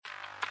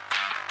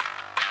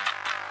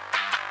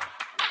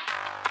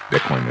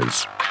Bitcoin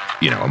is,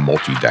 a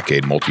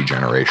multi-decade,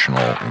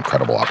 multi-generational,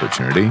 incredible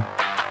opportunity,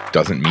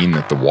 doesn't mean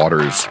that the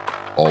water's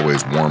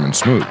always warm and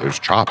smooth. There's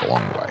chop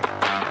along the way.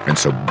 And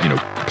so,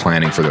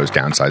 planning for those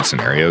downside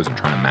scenarios and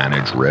trying to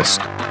manage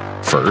risk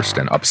first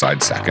and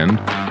upside second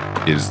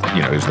is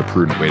the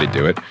prudent way to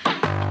do it.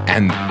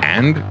 And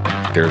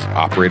there's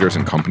operators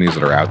and companies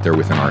that are out there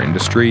within our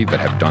industry that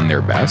have done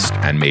their best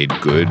and made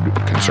good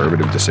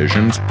conservative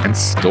decisions and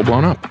still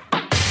blown up.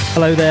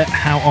 Hello there,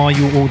 how are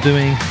you all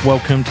doing?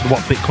 Welcome to the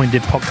What Bitcoin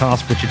Did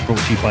podcast, which is brought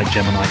to you by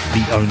Gemini,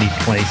 the only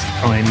place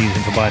I am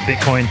using to buy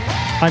Bitcoin.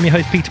 I'm your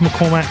host, Peter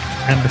McCormack,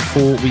 and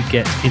before we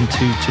get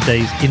into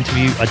today's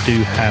interview, I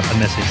do have a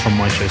message from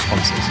my show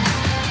sponsors.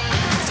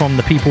 From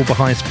the people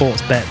behind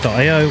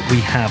sportsbet.io,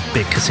 we have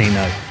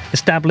BitCasino.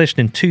 Established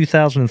in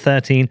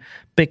 2013,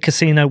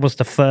 BitCasino was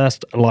the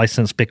first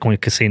licensed Bitcoin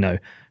casino.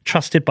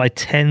 Trusted by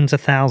tens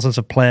of thousands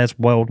of players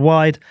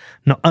worldwide,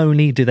 not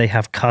only do they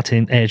have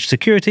cutting-edge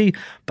security,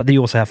 but they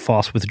also have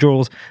fast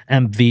withdrawals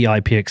and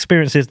VIP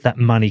experiences that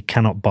money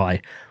cannot buy.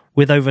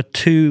 With over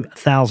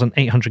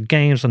 2,800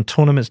 games and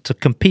tournaments to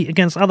compete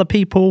against other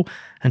people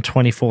and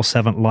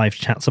 24/7 live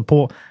chat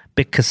support,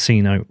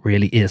 BitCasino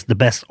really is the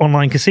best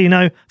online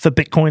casino for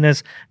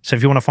Bitcoiners. So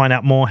if you want to find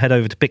out more, head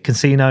over to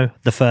BitCasino,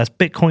 the first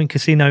Bitcoin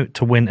casino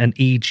to win an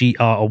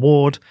EGR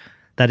award.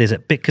 That is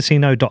at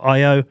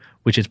bitcasino.io,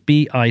 which is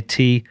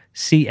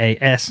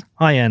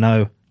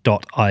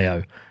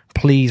BITCASINO.io.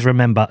 Please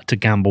remember to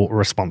gamble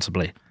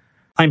responsibly.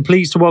 I'm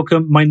pleased to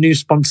welcome my new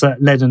sponsor,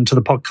 Ledn, to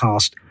the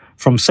podcast.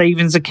 From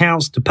savings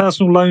accounts to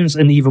personal loans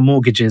and even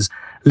mortgages,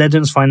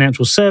 Ledn's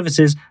financial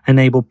services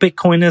enable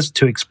Bitcoiners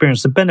to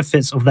experience the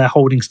benefits of their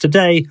holdings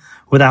today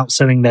without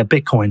selling their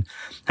Bitcoin.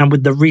 And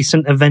with the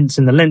recent events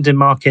in the lending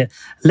market,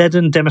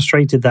 Ledn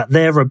demonstrated that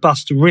their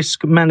robust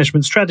risk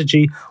management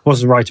strategy was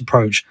the right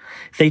approach.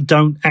 They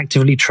don't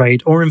actively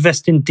trade or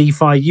invest in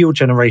DeFi yield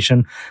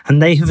generation,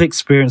 and they have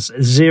experienced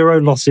zero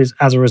losses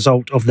as a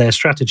result of their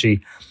strategy.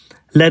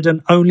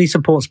 Ledn only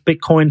supports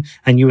Bitcoin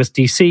and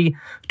USDC,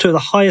 two of the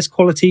highest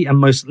quality and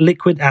most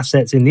liquid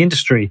assets in the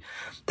industry.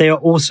 They are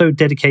also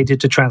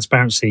dedicated to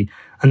transparency,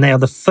 and they are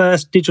the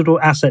first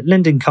digital asset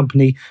lending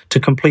company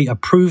to complete a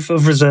proof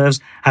of reserves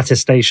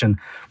attestation,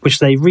 which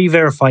they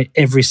re-verify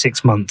every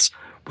 6 months.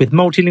 With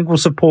multilingual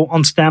support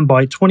on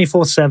standby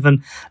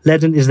 24/7,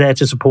 Ledn is there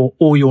to support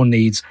all your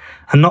needs.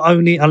 And not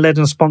only a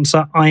Ledn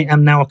sponsor, I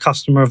am now a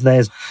customer of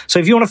theirs. So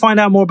if you want to find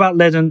out more about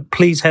Ledn,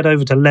 please head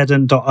over to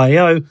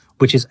ledn.io,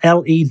 which is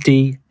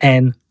LEDN.io.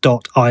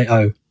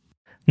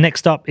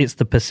 Next up, it's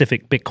the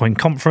Pacific Bitcoin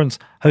Conference,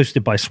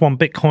 hosted by Swan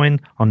Bitcoin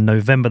on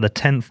November the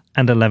 10th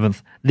and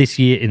 11th this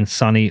year in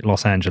sunny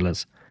Los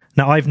Angeles.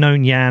 Now, I've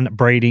known Jan,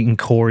 Brady, and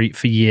Corey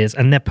for years,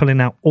 and they're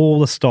pulling out all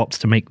the stops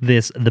to make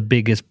this the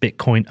biggest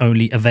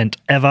Bitcoin-only event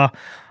ever.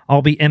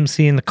 I'll be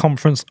emceeing the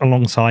conference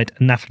alongside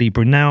Natalie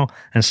Brunel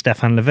and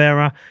Stefan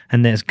Livera,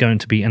 and there's going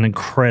to be an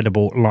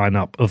incredible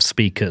lineup of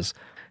speakers.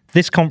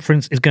 This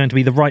conference is going to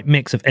be the right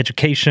mix of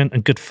education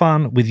and good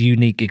fun with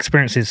unique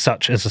experiences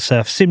such as a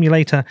surf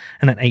simulator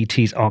and an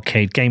 80s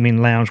arcade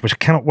gaming lounge, which I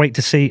cannot wait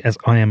to see as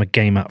I am a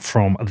gamer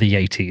from the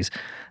 80s.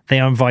 They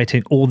are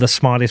inviting all the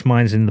smartest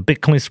minds in the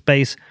Bitcoin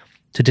space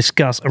to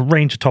discuss a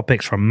range of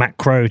topics from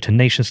macro to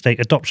nation-state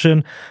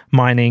adoption,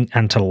 mining,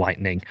 and to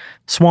Lightning.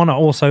 Swan are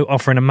also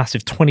offering a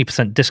massive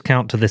 20%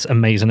 discount to this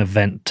amazing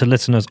event to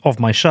listeners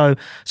of my show,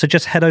 so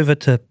just head over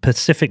to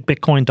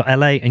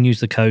pacificbitcoin.la and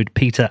use the code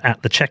Peter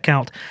at the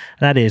checkout.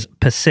 That is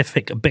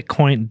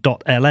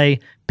pacificbitcoin.la,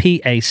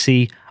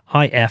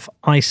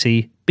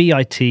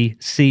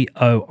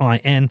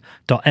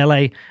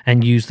 pacificbitcoin.la,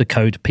 and use the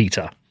code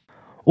Peter.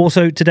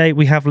 Also today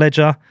we have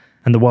Ledger,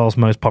 and the world's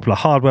most popular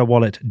hardware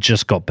wallet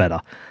just got better.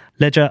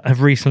 Ledger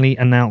have recently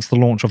announced the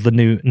launch of the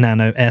new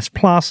Nano S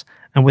Plus,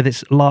 and with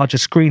its larger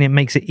screen, it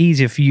makes it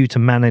easier for you to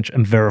manage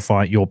and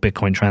verify your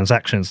Bitcoin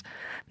transactions.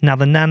 Now,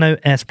 the Nano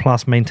S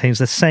Plus maintains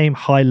the same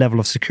high level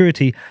of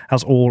security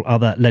as all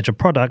other Ledger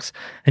products.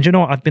 And you know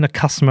what? I've been a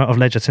customer of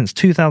Ledger since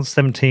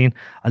 2017.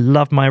 I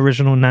loved my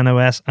original Nano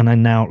S, and I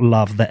now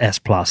love the S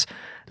Plus.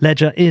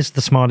 Ledger is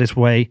the smartest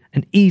way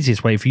and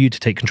easiest way for you to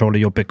take control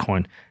of your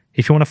Bitcoin.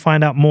 If you want to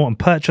find out more and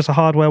purchase a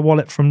hardware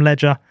wallet from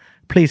Ledger,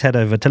 please head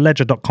over to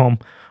ledger.com,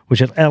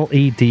 which is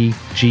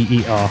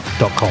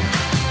LEDGER.com.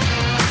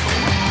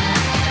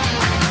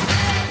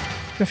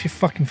 Get off your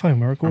fucking phone,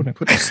 we're recording.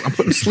 I'm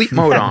putting sleep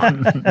mode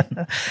on.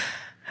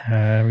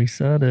 Harry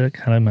Sudek.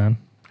 Hello, man.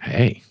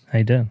 Hey. How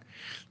you doing?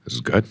 This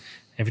is good.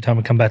 Every time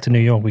we come back to New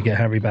York, we get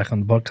Harry back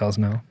on the podcast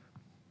now.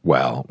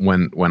 Well,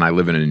 when I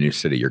live in a new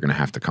city, you're going to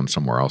have to come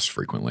somewhere else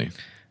frequently.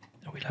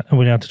 Are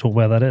we allowed to talk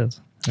where that is?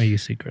 Or are you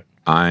secret?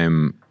 I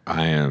am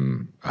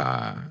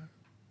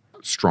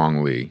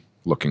strongly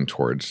looking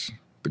towards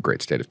the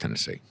great state of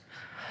Tennessee.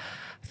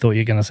 Thought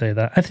you were going to say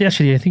that. I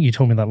think you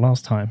told me that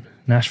last time.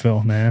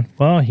 Nashville, man.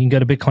 Well, you can go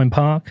to Bitcoin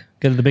Park,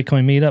 go to the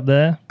Bitcoin meetup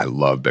there. I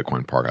love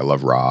Bitcoin Park. I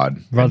love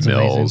Rod's and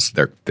Mills.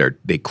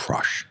 They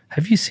crush.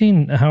 Have you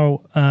seen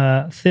how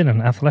thin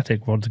and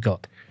athletic Rod's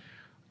got?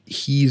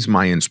 He's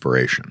my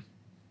inspiration.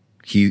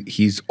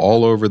 He's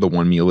all over the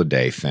 1 meal a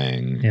day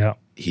thing. Yeah.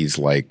 He's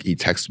like, he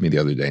texted me the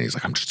other day and he's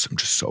like, I'm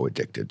just so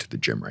addicted to the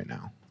gym right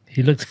now.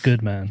 He looks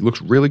good, man. He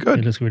looks really good.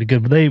 He looks really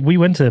good. But we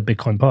went to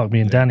Bitcoin Park, me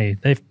and Danny.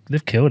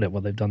 They've killed it,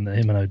 what they've done there,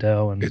 him and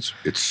Odell. And It's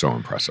so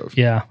impressive.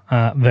 yeah,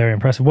 very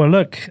impressive. Well,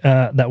 look,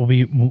 that will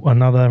be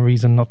another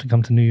reason not to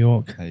come to New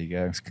York. There you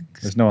go.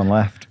 There's no one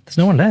left. There's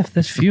no one left.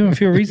 There's fewer and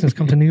fewer reasons to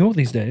come to New York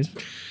these days.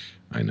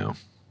 I know.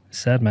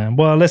 Sad, man.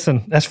 Well,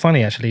 listen, that's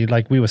funny, actually.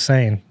 Like we were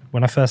saying,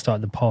 when I first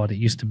started the pod, it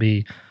used to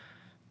be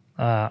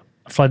fly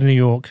to New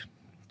York,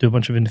 do a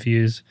bunch of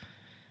interviews.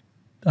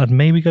 I'd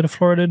maybe go to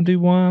Florida and do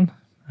one.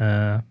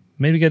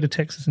 Maybe go to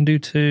Texas and do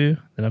 2.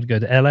 Then I'd go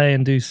to LA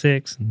and do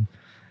 6. And,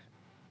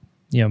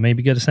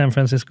 maybe go to San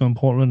Francisco and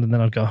Portland, and then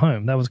I'd go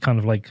home. That was kind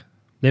of like,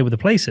 they were the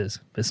places.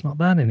 But it's not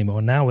that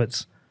anymore. Now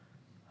it's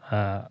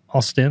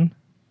Austin,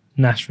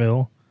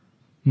 Nashville,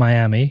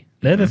 Miami.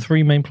 They're the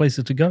 3 main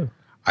places to go.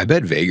 I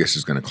bet Vegas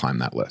is going to climb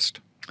that list.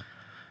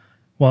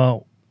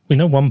 Well, we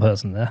know one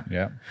person there.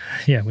 Yeah.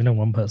 Yeah, we know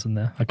one person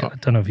there. I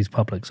don't know if he's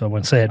public, so I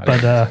won't say it.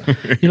 But,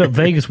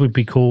 Vegas would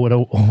be cool.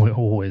 We're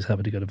always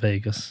happy to go to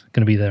Vegas.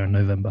 Going to be there in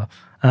November.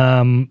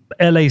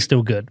 LA's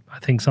still good. I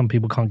think some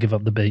people can't give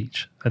up the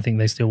beach. I think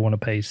they still want to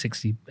pay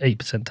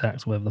 68%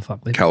 tax, whatever the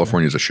fuck they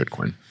California's a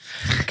shitcoin.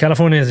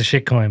 California is a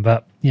shitcoin,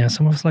 but,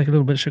 some of us like a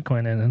little bit of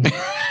shitcoin in.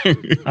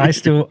 And I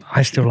still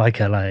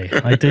like LA.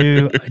 I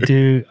do.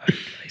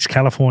 It's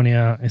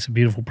California. It's a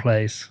beautiful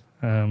place.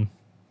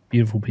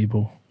 Beautiful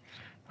people.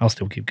 I'll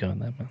still keep going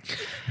there,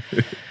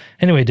 man.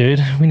 Anyway,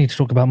 dude, we need to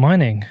talk about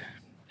mining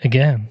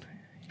again.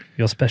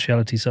 Your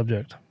specialty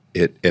subject.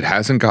 It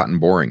hasn't gotten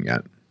boring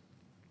yet.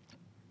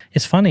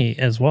 It's funny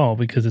as well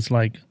because it's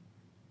like,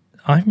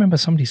 I remember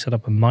somebody set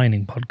up a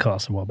mining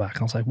podcast a while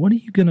back. I was like, what are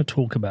you going to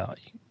talk about?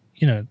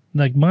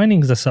 Like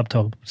mining is a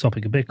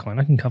subtopic of Bitcoin.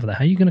 I can cover that.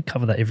 How are you going to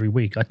cover that every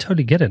week? I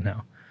totally get it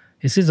now.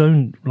 It's his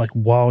own like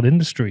wild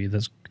industry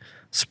that's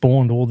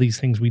spawned all these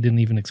things we didn't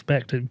even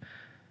expect.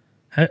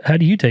 How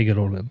do you take it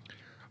all in?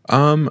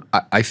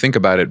 I think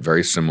about it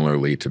very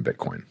similarly to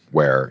Bitcoin,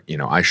 where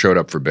I showed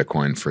up for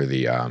Bitcoin for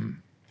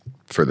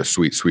the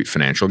sweet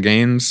financial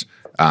gains,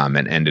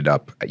 and ended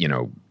up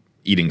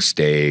eating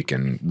steak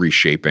and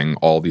reshaping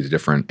all these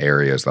different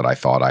areas that I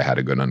thought I had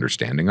a good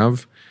understanding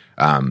of.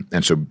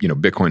 And so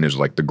Bitcoin is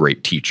like the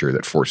great teacher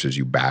that forces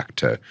you back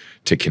to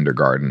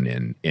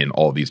kindergarten in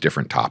all these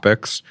different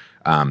topics.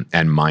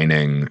 And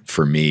mining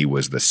for me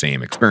was the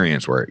same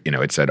experience where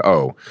it said,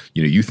 oh,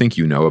 you think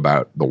you know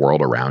about the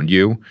world around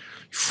you.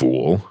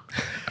 Fool,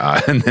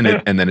 and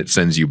then it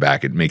sends you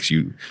back. It makes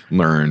you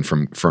learn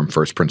from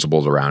first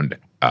principles around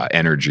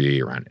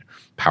energy, around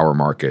power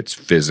markets,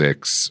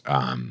 physics,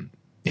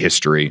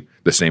 history,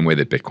 the same way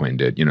that Bitcoin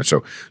did.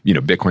 So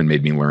Bitcoin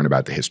made me learn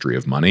about the history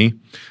of money.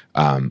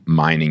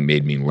 Mining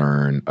made me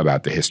learn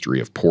about the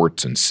history of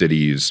ports and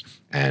cities,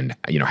 and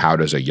how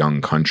does a young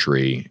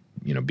country,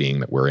 being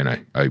that we're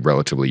in a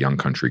relatively young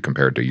country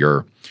compared to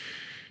your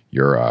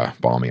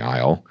balmy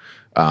isle.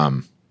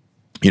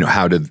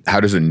 How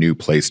does a new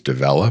place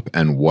develop,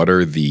 and what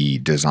are the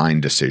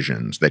design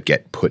decisions that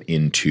get put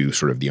into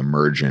sort of the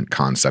emergent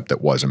concept that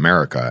was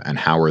America, and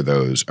how are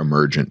those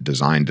emergent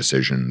design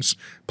decisions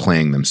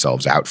playing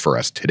themselves out for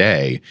us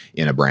today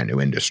in a brand new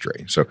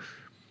industry? So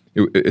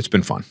it's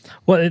been fun.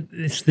 Well,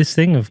 it's this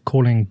thing of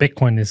calling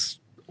Bitcoin this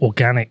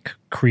organic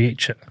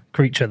creature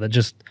that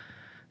just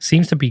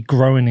seems to be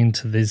growing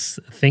into this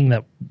thing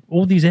that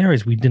all these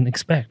areas we didn't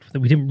expect,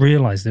 that we didn't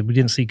realize, that we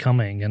didn't see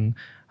coming. And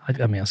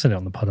I mean, I said it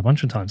on the pod a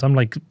bunch of times.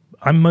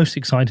 I'm most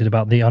excited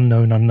about the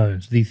unknown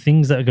unknowns, the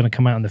things that are going to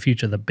come out in the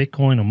future that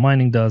Bitcoin or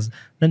mining does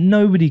that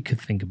nobody could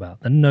think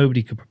about, that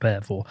nobody could prepare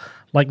for.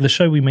 Like the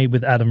show we made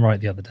with Adam Wright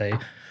the other day,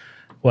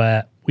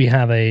 where we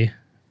have an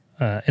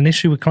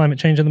issue with climate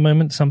change at the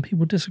moment. Some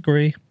people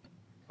disagree.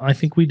 I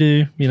think we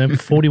do.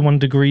 41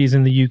 degrees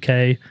in the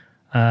UK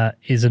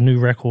is a new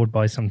record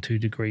by some 2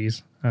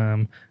 degrees.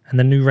 And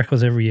the new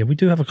records every year. We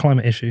do have a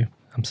climate issue.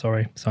 I'm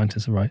sorry,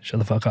 scientists are right. Shut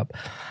the fuck up.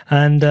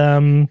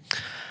 And,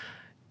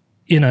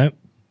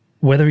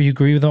 whether you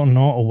agree with it or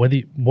not, or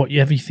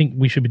whatever you think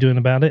we should be doing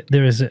about it,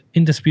 there is an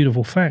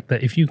indisputable fact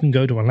that if you can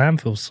go to a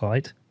landfill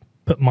site,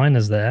 put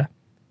miners there,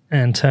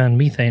 and turn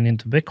methane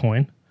into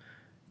Bitcoin,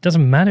 it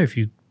doesn't matter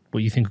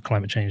what you think of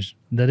climate change.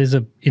 That is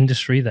an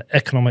industry that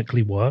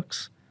economically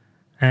works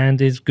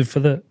and is good for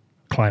the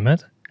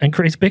climate and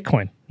creates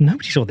Bitcoin.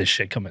 Nobody saw this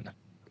shit coming.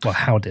 Well,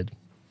 how did?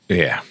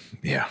 Yeah.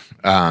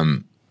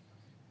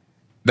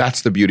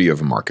 That's the beauty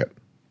of a market.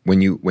 When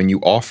you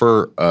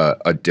offer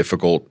a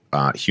difficult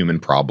human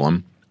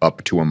problem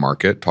up to a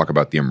market, talk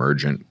about the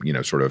emergent,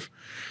 sort of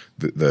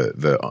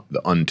the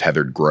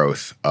untethered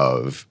growth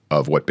of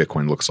what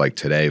Bitcoin looks like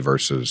today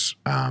versus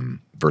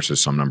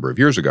some number of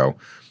years ago.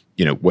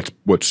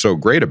 What's so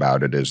great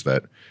about it is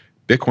that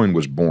Bitcoin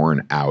was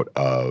born out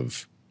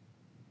of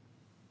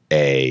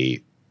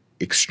a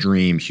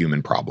extreme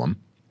human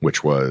problem,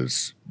 which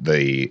was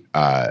the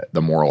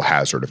moral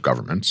hazard of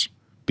governments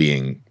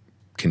being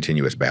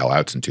continuous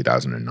bailouts in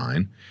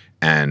 2009,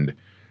 and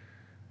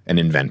an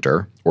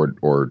inventor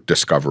or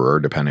discoverer,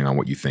 depending on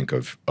what you think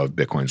of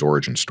Bitcoin's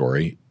origin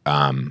story,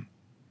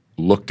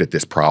 looked at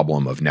this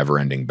problem of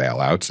never-ending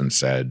bailouts and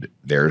said,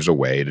 there's a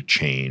way to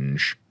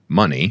change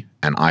money,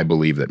 and I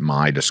believe that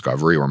my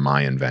discovery or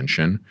my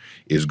invention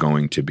is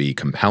going to be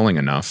compelling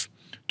enough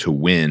to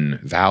win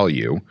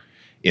value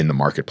in the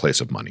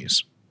marketplace of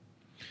monies.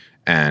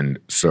 And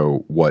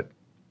so what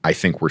I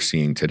think we're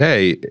seeing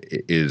today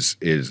is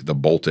the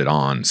bolted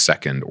on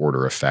second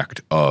order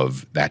effect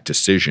of that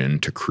decision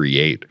to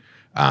create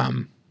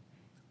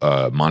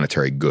a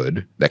monetary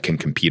good that can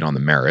compete on the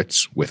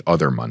merits with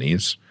other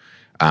monies.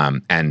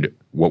 And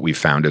what we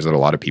found is that a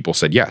lot of people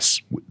said,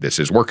 yes, this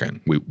is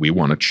working. We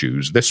want to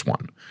choose this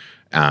one.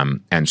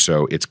 And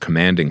so it's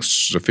commanding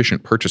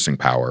sufficient purchasing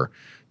power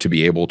to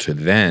be able to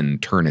then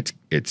turn its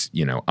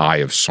eye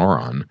of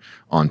Sauron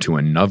onto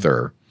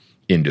another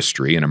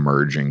industry, an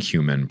emerging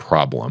human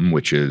problem,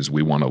 which is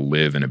we want to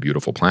live in a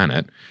beautiful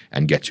planet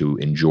and get to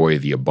enjoy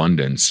the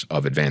abundance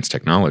of advanced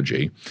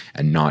technology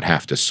and not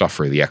have to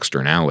suffer the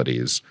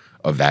externalities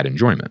of that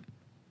enjoyment.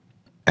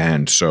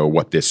 And so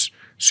what this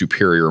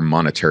superior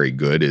monetary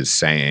good is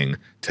saying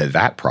to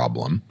that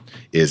problem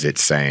is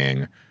it's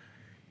saying,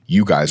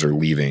 you guys are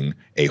leaving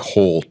a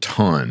whole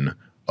ton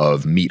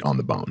of meat on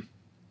the bone.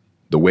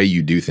 The way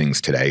you do things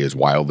today is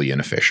wildly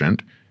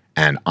inefficient,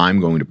 and I'm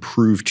going to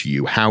prove to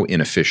you how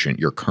inefficient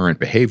your current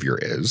behavior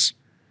is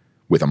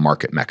with a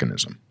market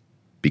mechanism,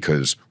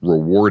 because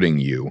rewarding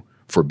you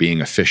for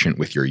being efficient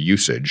with your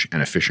usage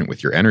and efficient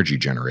with your energy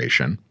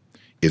generation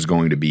is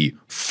going to be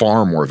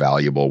far more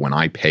valuable when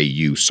I pay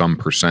you some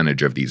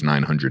percentage of these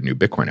 900 new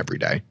Bitcoin every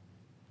day.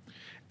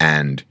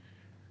 And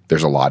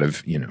there's a lot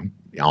of,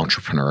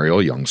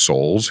 entrepreneurial young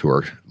souls who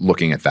are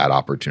looking at that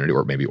opportunity,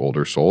 or maybe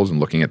older souls, and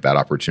looking at that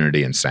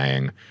opportunity and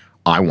saying,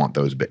 I want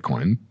those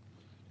Bitcoin,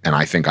 and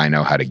I think I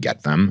know how to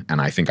get them,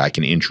 and I think I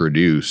can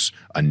introduce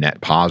a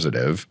net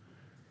positive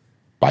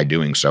by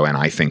doing so. And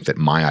I think that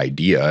my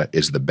idea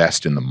is the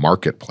best in the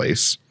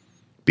marketplace,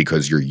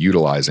 because you're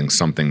utilizing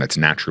something that's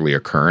naturally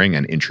occurring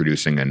and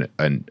introducing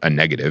a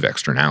negative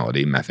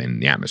externality, methane in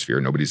the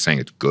atmosphere. Nobody's saying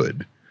it's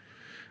good.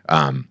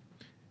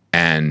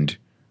 And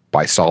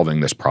by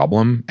solving this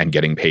problem and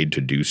getting paid to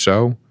do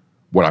so,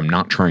 what I'm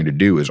not trying to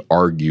do is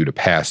argue to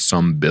pass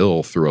some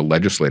bill through a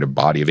legislative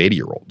body of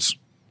 80-year-olds.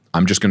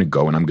 I'm just going to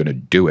go and I'm going to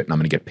do it, and I'm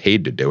going to get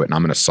paid to do it, and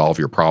I'm going to solve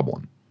your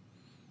problem.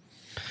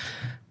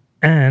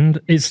 And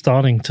it's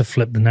starting to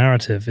flip the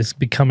narrative. It's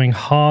becoming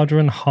harder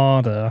and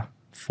harder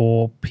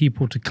for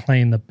people to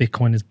claim that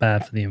Bitcoin is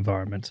bad for the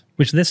environment,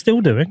 which they're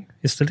still doing.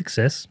 It still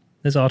exists.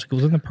 There's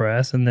articles in the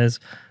press, and there's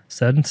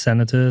certain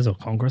senators or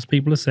Congress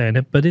people are saying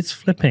it, but it's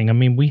flipping. I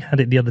mean, we had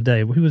it the other day.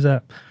 Who was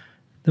that?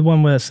 The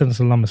one where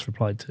Senator Lummis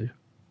replied to?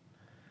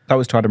 That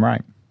was Adam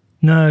Wright.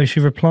 No, she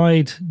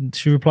replied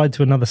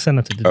to another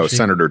senator, didn't she?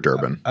 Senator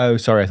Durbin.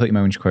 Sorry. I thought you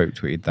meant when she quote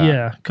tweeted that.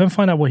 Yeah. Go and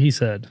find out what he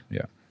said.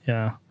 Yeah.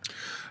 Yeah.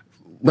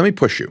 Let me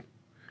push you.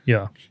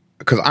 Yeah.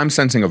 Because I'm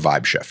sensing a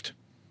vibe shift.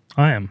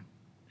 I am.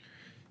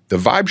 The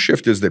vibe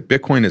shift is that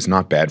Bitcoin is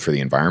not bad for the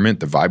environment.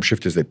 The vibe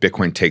shift is that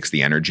Bitcoin takes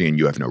the energy and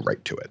you have no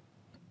right to it.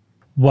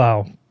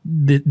 Wow.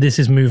 This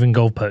is moving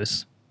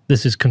goalposts.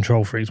 This is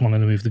control freaks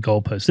wanting to move the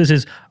goalposts. This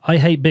is, I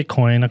hate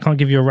Bitcoin. I can't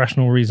give you a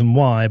rational reason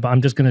why, but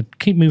I'm just going to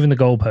keep moving the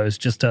goalposts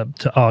just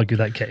to argue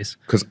that case.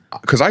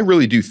 Because I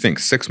really do think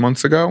 6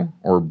 months ago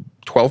or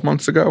 12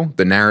 months ago,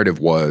 the narrative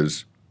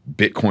was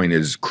Bitcoin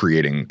is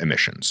creating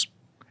emissions.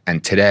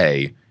 And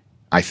today,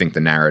 I think the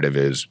narrative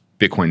is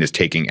Bitcoin is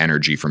taking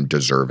energy from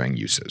deserving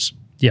uses.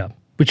 Yeah,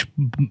 which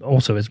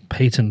also is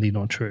patently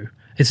not true.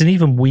 It's an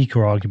even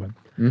weaker argument.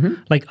 Mm-hmm.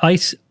 Like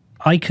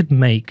I could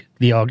make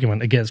the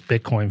argument against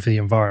Bitcoin for the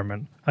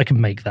environment. I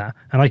can make that,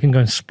 and I can go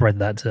and spread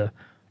that to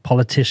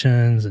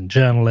politicians and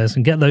journalists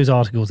and get those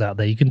articles out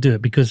there. You can do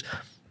it because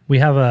we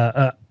have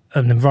an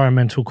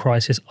environmental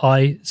crisis.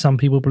 Some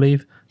people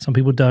believe, some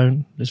people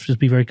don't. Let's just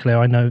be very clear.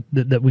 I know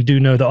that we do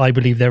know that I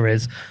believe there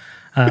is.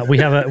 We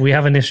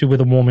have an issue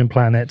with a warming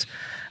planet,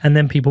 and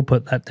then people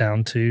put that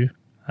down to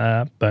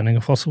burning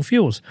of fossil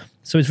fuels.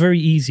 So it's very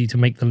easy to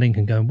make the link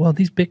and go, well,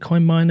 these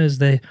Bitcoin miners,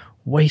 they're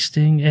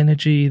wasting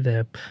energy,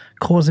 they're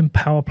causing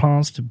coal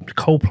plants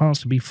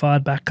to be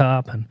fired back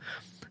up, and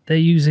they're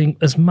using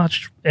as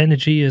much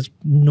energy as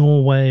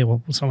Norway or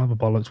some other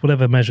bollocks,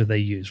 whatever measure they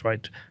use,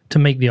 right, to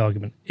make the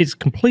argument. It's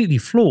completely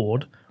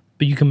flawed,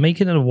 but you can make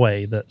it in a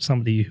way that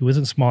somebody who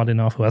isn't smart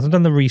enough, who hasn't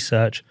done the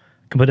research,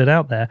 can put it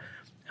out there.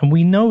 And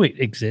we know it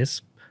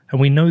exists, and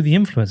we know the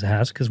influence it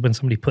has, because when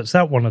somebody puts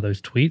out one of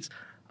those tweets,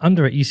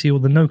 under it you see all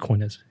the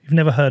no-coiners. You've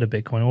never heard of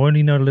Bitcoin or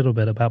only know a little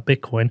bit about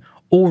Bitcoin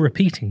or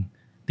repeating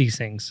these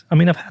things. I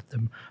mean, I've had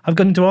them. I've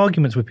got into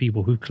arguments with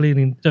people who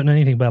clearly don't know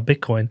anything about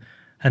Bitcoin,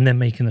 and they're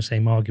making the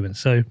same argument.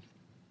 So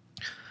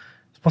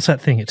what's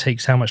that thing? It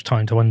takes how much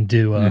time to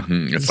undo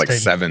It's like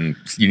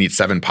you need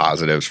 7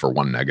 positives for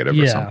 1 negative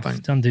or something.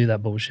 Yeah, undo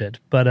that bullshit.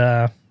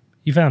 But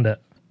you found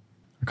it.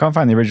 I can't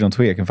find the original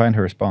tweet. I can find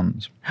her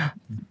response.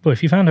 Well,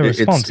 if you found her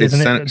response, it's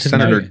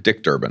Senator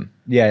Dick Durbin.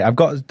 Yeah,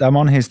 I'm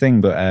on his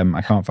thing, but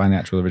I can't find the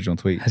actual original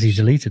tweet. Has he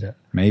deleted it?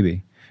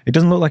 Maybe. It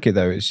doesn't look like it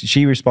though.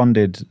 She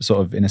responded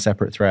sort of in a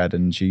separate thread,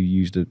 and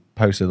she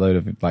posted a load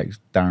of like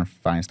Darren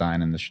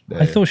Feinstein and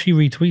I thought she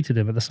retweeted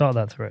him at the start of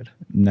that thread.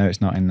 No,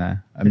 it's not in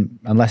there,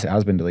 unless it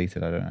has been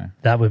deleted. I don't know.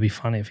 That would be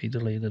funny if he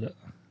deleted it.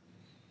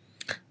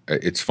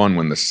 It's fun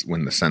when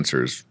the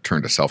censors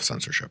turn to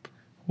self-censorship.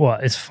 Well,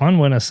 it's fun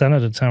when a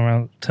senator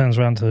turns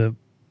around to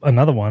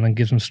another one and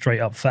gives them straight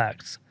up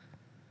facts.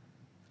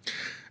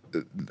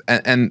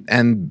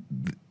 And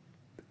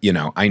you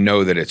know, I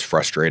know that it's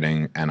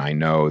frustrating, and I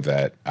know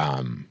that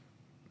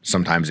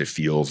sometimes it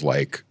feels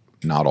like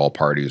not all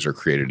parties are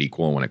created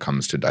equal when it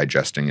comes to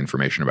digesting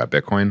information about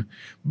Bitcoin.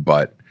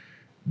 But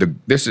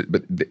this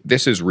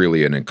is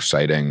really an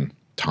exciting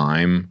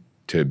time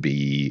to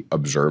be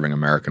observing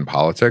American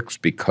politics,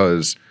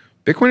 because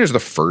Bitcoin is the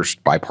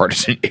first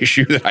bipartisan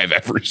issue that I've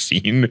ever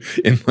seen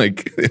in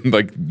like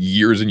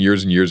years and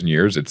years and years and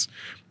years.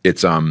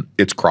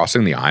 It's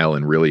crossing the aisle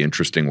in really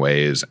interesting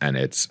ways, and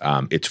it's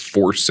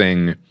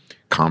forcing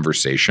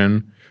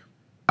conversation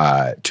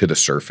to the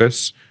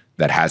surface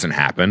that hasn't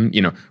happened.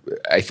 You know,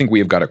 I think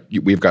we've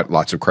got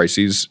lots of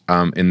crises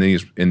in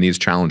these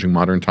challenging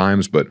modern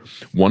times, but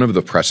one of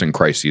the pressing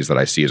crises that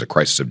I see is a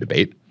crisis of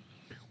debate,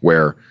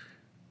 where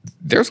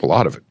there's a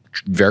lot of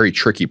very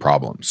tricky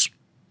problems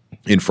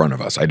in front of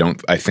us.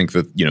 I think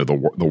that, you know,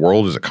 the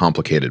world is a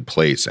complicated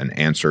place, and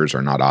answers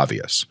are not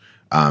obvious.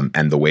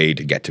 And the way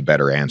to get to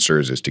better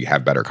answers is to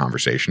have better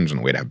conversations, and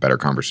the way to have better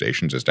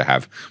conversations is to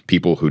have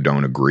people who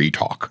don't agree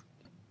talk.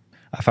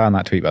 I found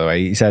that tweet, by the way.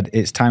 He said,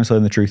 "It's time to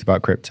learn the truth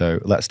about crypto.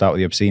 Let's start with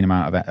the obscene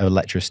amount of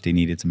electricity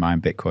needed to mine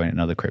Bitcoin and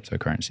other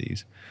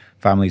cryptocurrencies.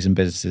 Families and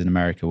businesses in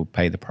America will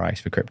pay the price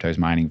for crypto's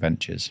mining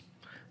ventures."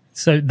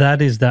 So that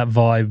is that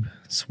vibe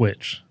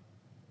switch.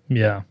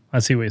 Yeah, I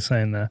see what you're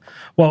saying there.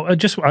 Well,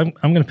 I'm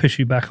going to push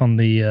you back on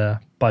the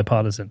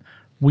bipartisan.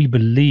 We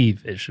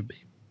believe it should be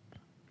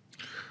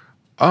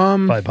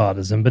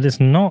bipartisan, but it's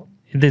not.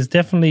 There's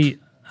definitely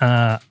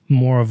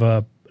more of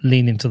a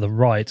leaning to the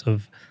right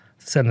of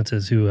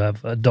senators who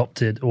have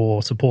adopted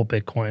or support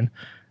Bitcoin,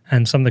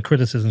 and some of the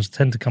criticisms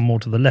tend to come more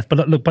to the left.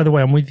 But look, by the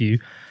way, I'm with you.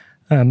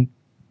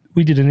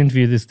 We did an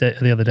interview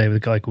the other day with a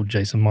guy called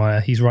Jason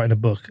Meyer. He's writing a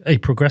book, A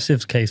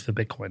Progressive's Case for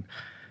Bitcoin.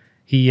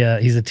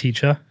 He's a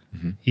teacher.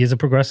 Mm-hmm. He is a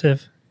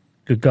progressive,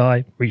 good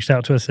guy. Reached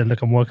out to us, said,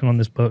 "Look, I'm working on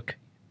this book.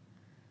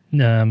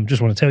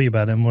 Just want to tell you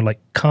about it." And we're like,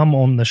 "Come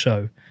on the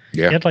show."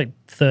 Yeah. He had like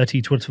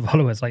 30 Twitter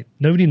followers. Like,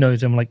 nobody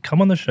knows him. Like,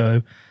 come on the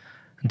show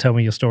and tell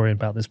me your story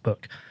about this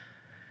book.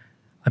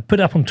 I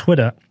put it up on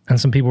Twitter, and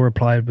some people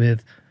replied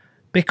with,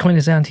 "Bitcoin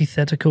is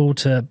antithetical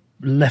to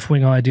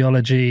left-wing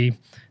ideology.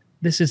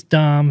 This is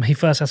dumb. He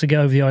first has to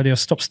get over the idea of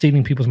stop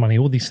stealing people's money,"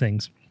 all these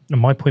things.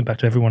 And my point back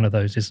to every one of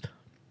those is,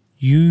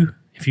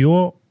 if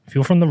you're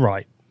from the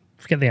right,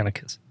 forget the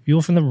anarchists. If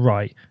you're from the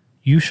right,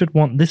 you should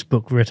want this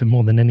book written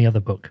more than any other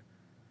book.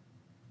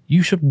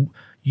 You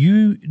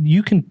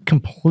can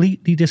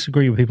completely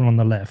disagree with people on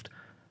the left,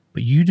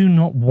 but you do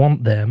not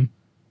want them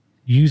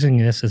using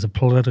this as a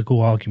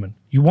political argument.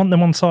 You want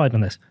them on side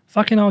on this.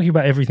 Fucking argue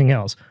about everything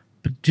else,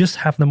 but just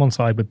have them on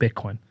side with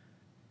Bitcoin.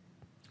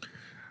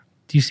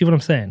 Do you see what I'm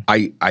saying?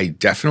 I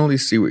definitely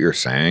see what you're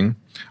saying.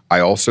 I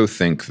also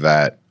think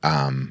that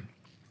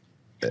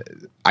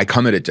I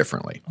come at it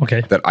differently.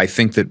 Okay. That I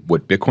think that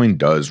what Bitcoin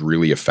does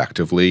really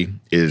effectively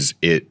is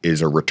it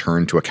is a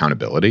return to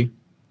accountability.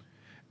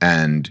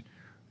 And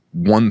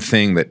one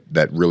thing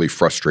that really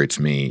frustrates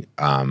me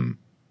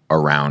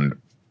around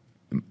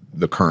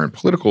the current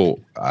political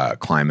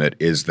climate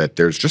is that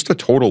there's just a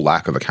total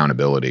lack of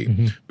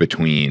accountability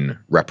between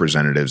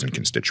representatives and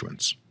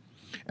constituents.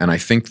 And I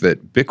think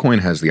that Bitcoin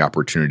has the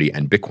opportunity,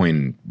 and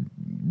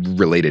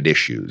Bitcoin-related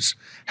issues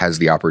has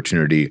the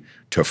opportunity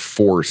to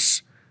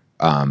force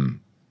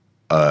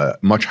a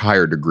much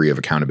higher degree of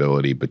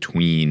accountability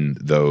between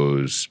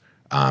those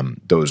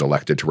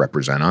elected to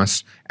represent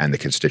us and the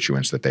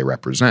constituents that they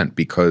represent,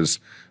 because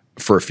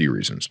for a few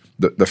reasons.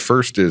 The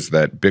first is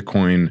that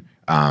Bitcoin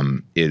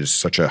is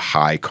such a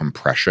high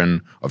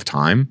compression of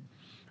time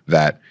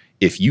that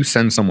if you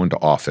send someone to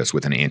office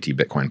with an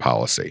anti-Bitcoin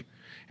policy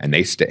and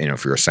they stay,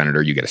 if you're a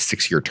senator, you get a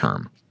 6-year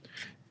term.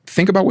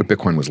 Think about what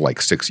Bitcoin was like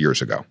 6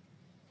 years ago.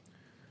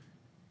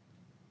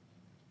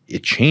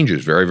 It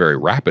changes very, very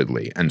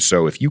rapidly. And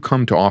so if you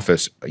come to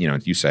office,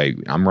 you say,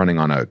 I'm running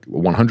on a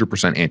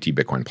 100%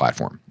 anti-Bitcoin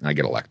platform, and I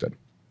get elected.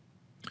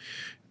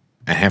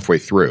 And halfway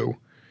through,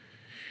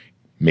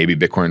 maybe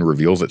Bitcoin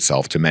reveals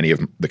itself to many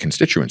of the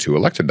constituents who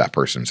elected that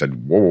person and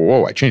said,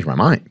 whoa, I changed my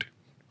mind.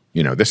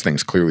 This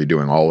thing's clearly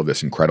doing all of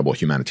this incredible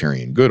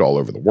humanitarian good all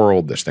over the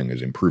world. This thing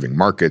is improving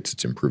markets.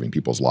 It's improving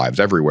people's lives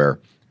everywhere,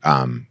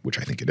 which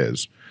I think it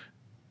is.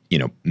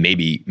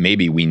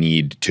 Maybe we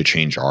need to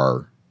change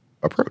our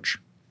approach.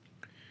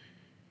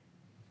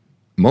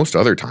 Most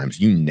other times,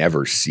 you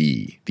never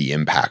see the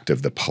impact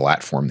of the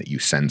platform that you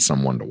send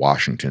someone to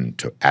Washington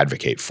to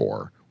advocate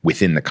for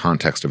within the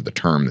context of the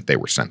term that they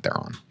were sent there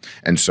on.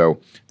 And so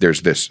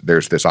there's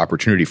this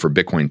opportunity for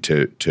Bitcoin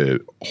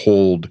to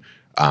hold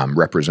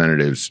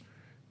representatives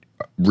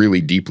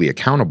really deeply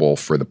accountable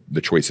for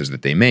the choices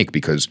that they make,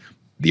 because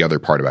the other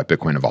part about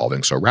Bitcoin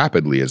evolving so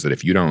rapidly is that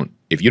if you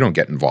don't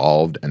get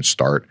involved and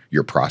start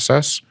your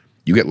process,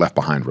 you get left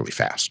behind really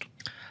fast.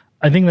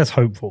 I think that's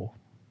hopeful.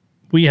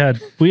 We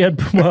had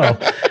well,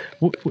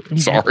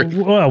 Sorry.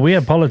 Well, we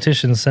had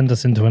politicians send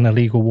us into an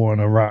illegal war in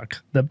Iraq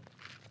that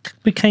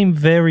became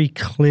very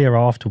clear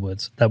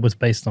afterwards that was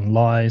based on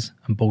lies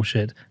and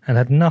bullshit and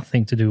had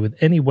nothing to do with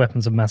any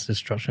weapons of mass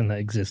destruction that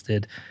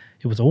existed.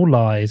 It was all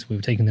lies. We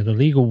were taking an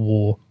illegal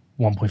war.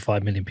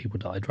 1.5 million people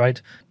died,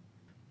 right?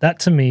 That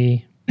to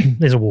me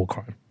is a war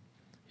crime.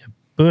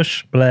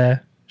 Bush,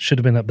 Blair should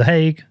have been at The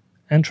Hague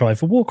and tried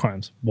for war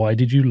crimes. Why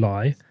did you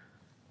lie?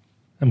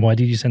 And why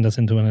did you send us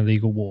into an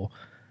illegal war?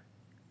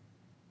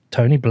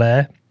 Tony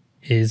Blair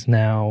is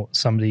now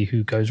somebody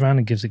who goes around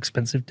and gives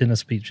expensive dinner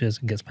speeches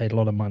and gets paid a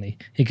lot of money.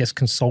 He gets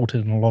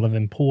consulted on a lot of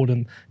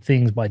important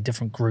things by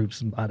different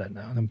groups, and I don't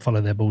know, and follow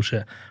their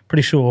bullshit.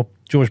 Pretty sure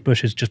George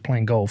Bush is just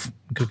playing golf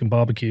and cooking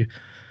barbecue.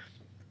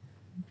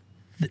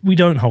 We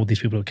don't hold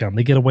these people accountable.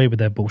 They get away with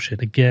their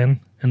bullshit again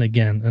and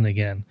again and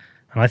again.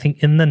 And I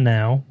think in the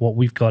now, what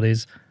we've got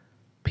is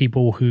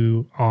people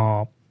who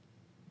are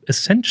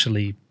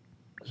essentially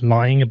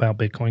lying about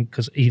Bitcoin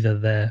because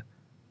either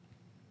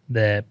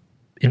they're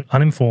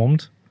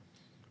uninformed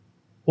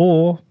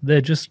or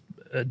they're just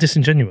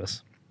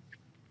disingenuous.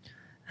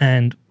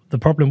 And the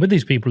problem with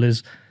these people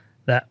is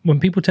that when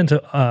people tend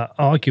to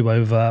argue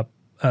over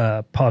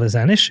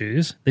partisan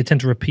issues, they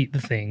tend to repeat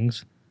the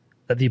things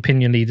that the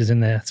opinion leaders in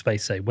their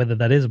space say, whether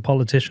that is a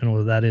politician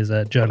or that is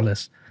a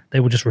journalist. They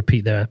will just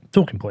repeat their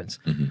talking points.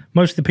 Mm-hmm.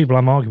 Most of the people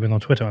I'm arguing on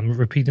Twitter, I'm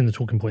repeating the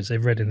talking points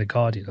they've read in The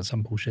Guardian or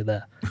some bullshit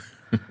there.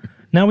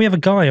 Now we have a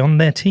guy on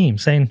their team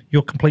saying,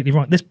 you're completely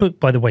right. This book,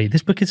 by the way,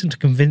 this book isn't to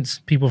convince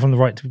people from the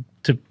right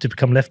to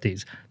become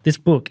lefties. This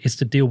book is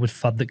to deal with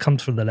FUD that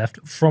comes from the left,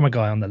 from a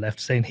guy on the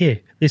left saying,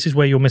 here, this is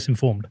where you're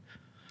misinformed.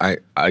 I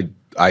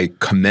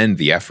commend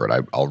the effort.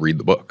 I'll read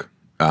the book.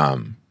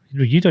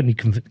 You don't need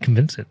to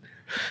convince it.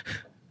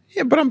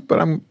 Yeah, but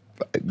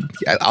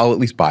I'll at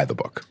least buy the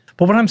book.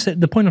 But what I'm saying,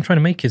 the point I'm trying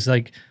to make is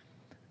like,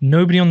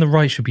 nobody on the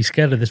right should be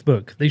scared of this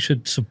book. They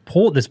should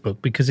support this book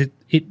because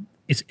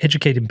it's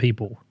educating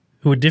people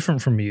who are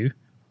different from you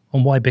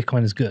on why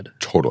Bitcoin is good.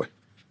 Totally.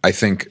 I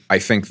think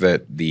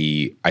that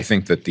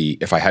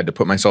if I had to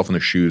put myself in the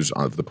shoes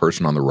of the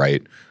person on the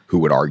right who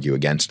would argue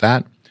against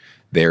that,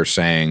 they're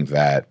saying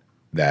that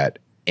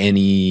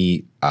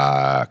any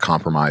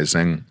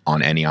compromising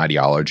on any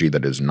ideology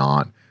that is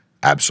not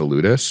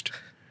absolutist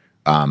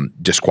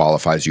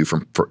disqualifies you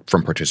from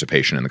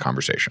participation in the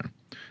conversation.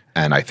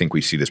 And I think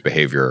we see this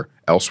behavior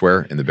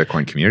elsewhere in the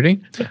Bitcoin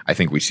community. I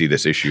think we see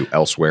this issue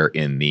elsewhere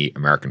in the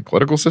American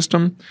political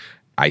system.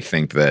 I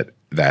think that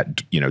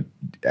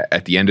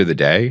at the end of the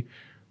day,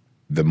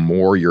 the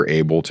more you're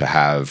able to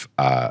have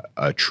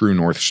a true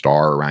North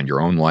Star around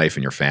your own life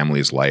and your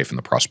family's life and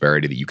the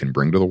prosperity that you can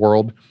bring to the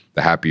world,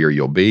 the happier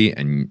you'll be.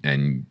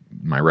 And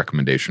my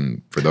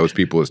recommendation for those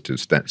people is to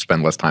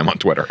spend less time on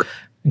Twitter.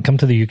 And come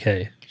to the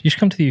UK. You should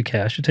come to the UK.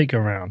 I should take you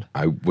around.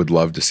 I would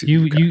love to see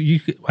you.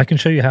 I can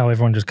show you how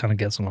everyone just kind of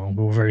gets along.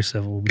 We're all very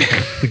civil.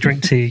 We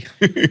drink tea.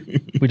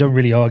 We don't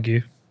really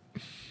argue.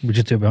 We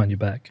just do it behind your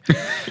back. All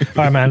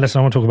right, man. Listen,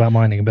 I want to talk about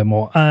mining a bit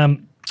more.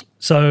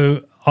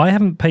 So I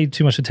haven't paid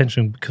too much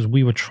attention because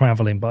we were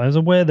traveling, but I was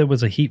aware there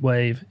was a heat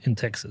wave in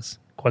Texas,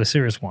 quite a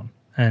serious one.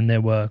 And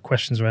there were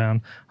questions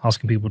around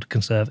asking people to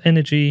conserve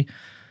energy.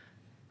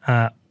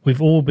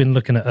 We've all been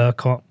looking at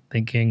ERCOT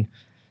thinking,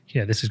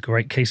 yeah, this is a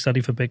great case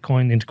study for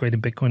Bitcoin,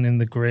 integrating Bitcoin in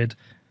the grid.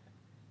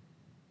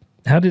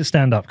 How did it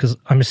stand up? Because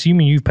I'm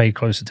assuming you've paid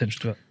close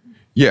attention to it.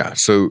 Yeah.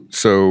 So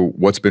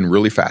what's been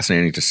really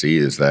fascinating to see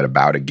is that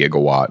about 1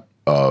 gigawatt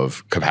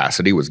of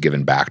capacity was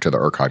given back to the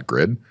ERCOT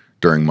grid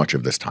during much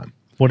of this time.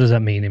 What does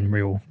that mean in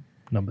real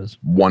numbers?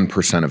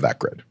 1% of that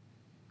grid.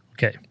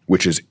 Okay.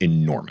 Which is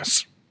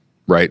enormous,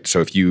 right?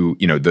 So if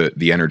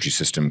the energy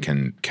system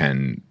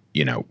can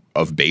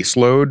of base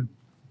load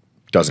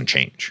doesn't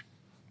change.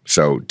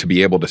 So to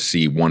be able to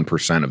see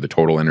 1% of the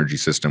total energy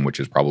system, which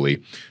is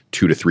probably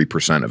 2 to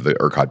 3% of the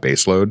ERCOT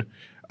baseload,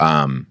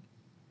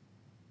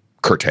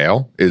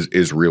 curtail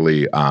is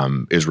really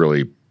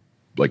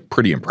like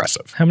pretty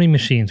impressive. How many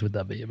machines would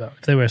that be about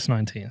if they were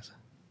S19s?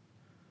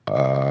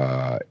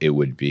 It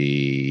would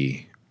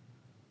be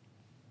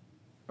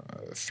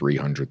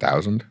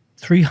 300,000.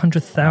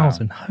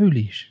 300,000. Wow.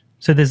 Holy sh!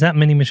 So there's that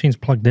many machines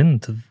plugged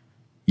in to.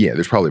 Yeah,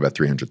 there's probably about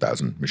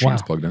 300,000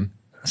 machines plugged in.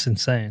 That's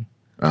insane.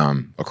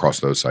 Across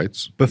those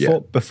sites.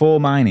 Before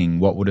mining,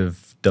 what would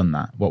have done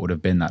that? What would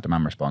have been that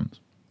demand response?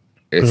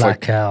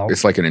 Blackout.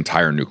 It's like an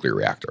entire nuclear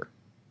reactor.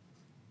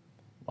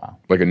 Wow.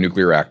 Like a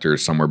nuclear reactor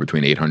is somewhere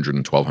between 800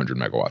 and 1,200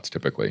 megawatts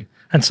typically.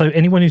 And so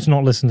anyone who's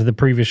not listened to the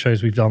previous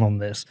shows we've done on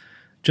this,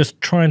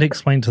 just trying to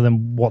explain to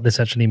them what this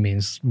actually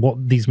means,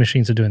 what these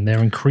machines are doing.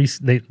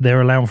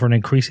 They're allowing for an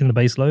increase in the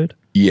base load?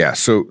 Yeah.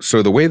 So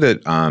the way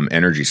that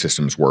energy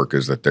systems work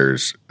is that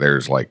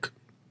there's like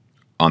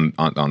on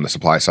the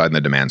supply side and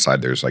the demand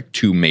side, there's like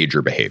two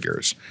major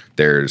behaviors.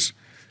 There's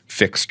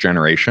fixed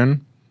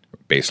generation,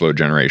 baseload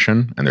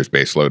generation and there's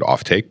baseload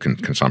offtake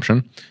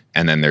consumption,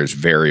 and then there's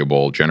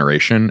variable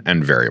generation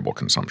and variable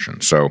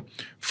consumption. So,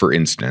 for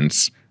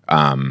instance,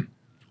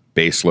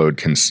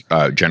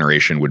 baseload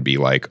generation would be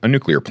like a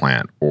nuclear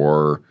plant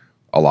or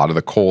a lot of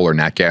the coal or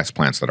nat gas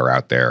plants that are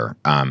out there,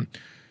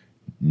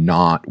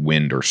 not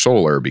wind or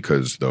solar,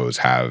 because those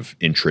have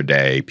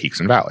intraday peaks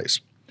and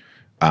valleys.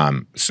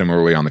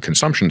 Similarly, on the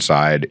consumption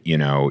side,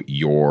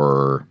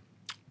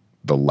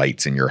 the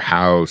lights in your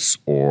house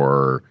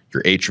or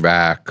your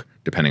HVAC,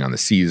 depending on the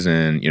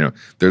season,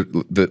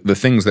 the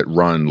things that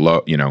run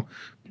low,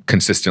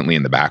 consistently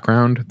in the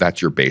background,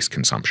 that's your base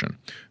consumption.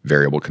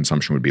 Variable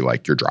consumption would be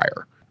like your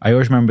dryer. I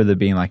always remember there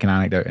being like an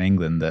anecdote in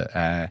England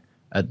that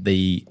at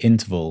the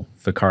interval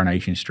for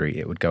Coronation Street,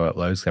 it would go up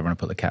loads because everyone would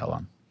put the kettle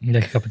on.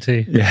 Make a cup of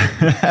tea.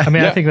 Yeah. I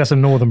mean, I think that's a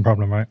northern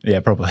problem, right? Yeah,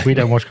 probably. We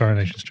don't watch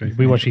Coronation Street.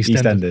 We watch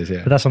EastEnders. EastEnders,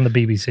 yeah. But that's on the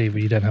BBC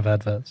where you don't have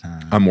adverts.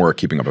 I'm more a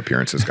keeping up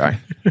appearances guy.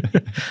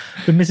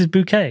 With Mrs.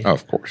 Bouquet. Oh,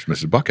 of course,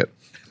 Mrs. Bucket.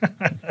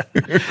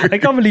 I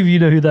can't believe you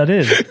know who that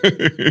is. How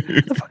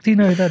the fuck do you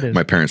know who that is?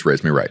 My parents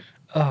raised me right.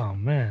 Oh,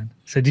 man.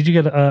 So did you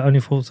get Only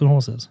Fools and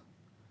Horses?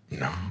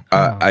 No.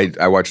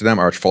 I watched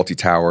them. I watched Fawlty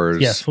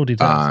Towers. Yes, Fawlty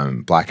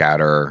Towers.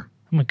 Blackadder.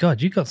 Oh, my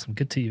God. You got some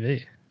good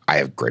TV. I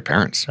have great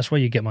parents. That's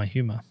where you get my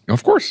humor.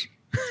 Of course.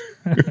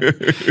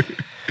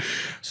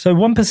 So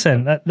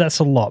 1%, that's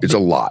a lot. It's a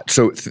lot.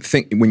 So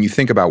when you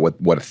think about what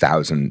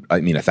 1,000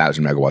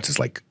 megawatts is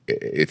like,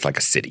 it's like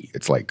a city.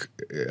 It's like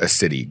a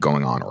city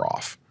going on or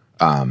off.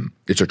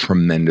 It's a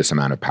tremendous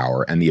amount of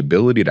power, and the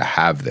ability to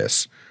have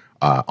this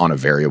on a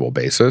variable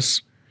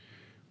basis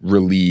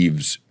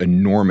relieves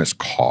enormous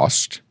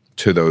cost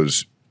to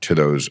those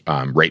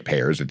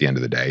ratepayers at the end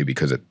of the day,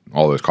 because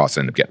all those costs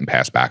end up getting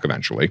passed back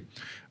eventually.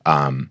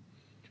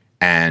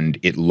 And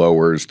it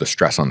lowers the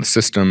stress on the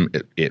system.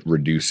 It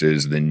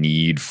reduces the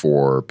need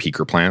for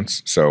peaker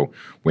plants. So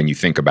when you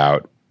think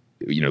about,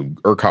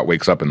 ERCOT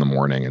wakes up in the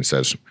morning and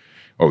says,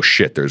 oh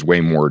shit, there's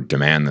way more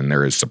demand than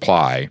there is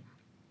supply.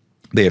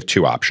 They have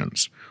two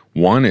options.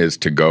 One is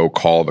to go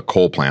call the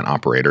coal plant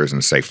operators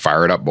and say,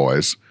 fire it up,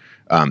 boys.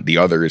 The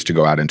other is to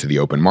go out into the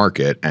open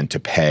market and to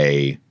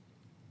pay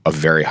a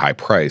very high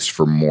price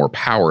for more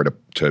power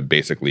to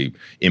basically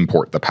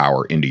import the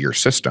power into your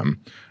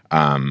system.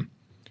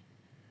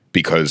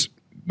 Because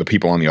the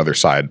people on the other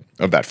side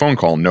of that phone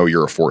call know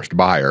you're a forced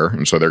buyer,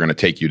 and so they're going to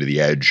take you to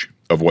the edge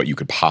of what you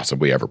could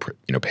possibly ever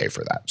pay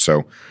for that.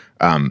 So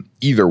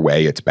either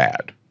way, it's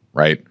bad,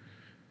 right?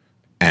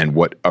 And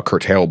what a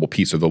curtailable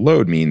piece of the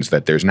load means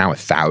that there's now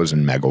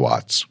 1,000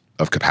 megawatts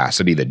of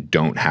capacity that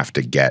don't have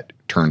to get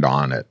turned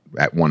on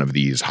at one of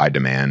these high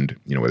demand,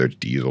 whether it's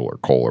diesel or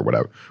coal or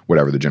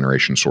whatever the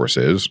generation source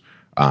is,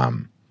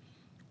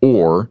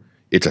 or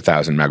it's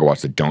 1,000 megawatts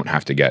that don't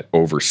have to get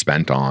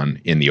overspent on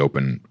in the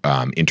open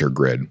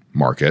intergrid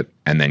market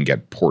and then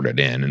get ported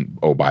in. And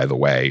oh, by the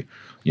way,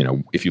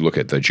 if you look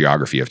at the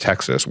geography of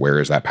Texas, where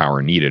is that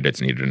power needed? It's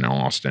needed in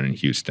Austin and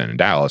Houston and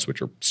Dallas,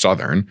 which are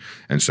southern.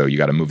 And so you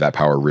got to move that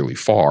power really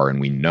far.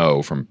 And we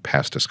know from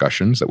past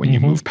discussions that when you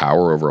move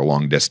power over a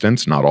long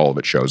distance, not all of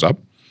it shows up.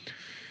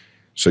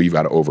 So you've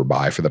got to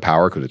overbuy for the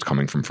power because it's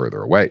coming from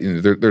further away.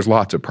 There's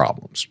lots of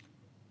problems.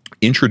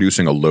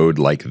 Introducing a load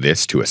like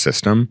this to a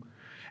system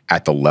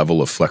at the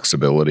level of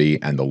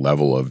flexibility and the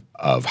level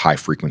of high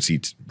frequency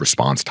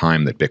response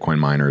time that Bitcoin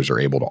miners are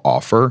able to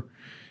offer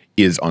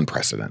is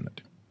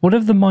unprecedented. What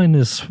have the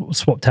miners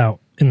swapped out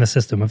in the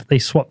system? Have they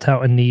swapped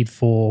out a need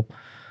for,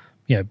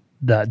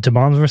 that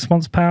demand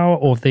response power,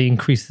 or have they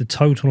increased the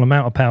total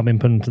amount of power being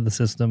put into the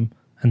system?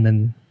 And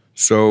then,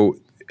 so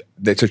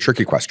that's a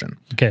tricky question.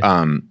 Okay.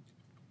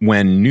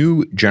 When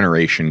new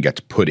generation gets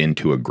put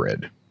into a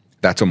grid,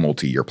 that's a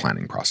multi-year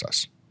planning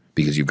process,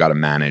 because you've got to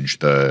manage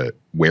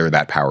where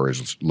that power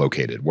is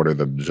located. What are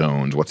the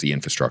zones? What's the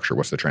infrastructure?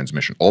 What's the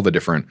transmission? All the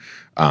different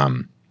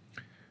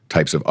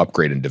types of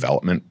upgrade and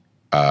development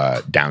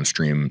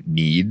downstream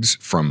needs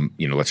from,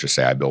 let's just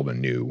say I build a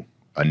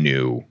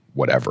new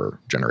whatever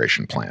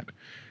generation plant.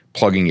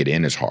 Plugging it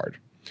in is hard.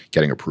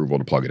 Getting approval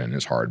to plug it in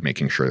is hard.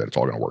 Making sure that it's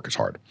all going to work is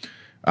hard.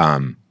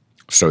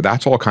 So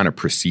that's all kind of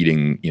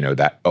proceeding,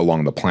 that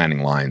along the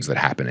planning lines that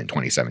happened in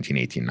 2017,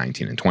 18,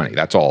 19, and 20.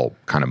 That's all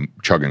kind of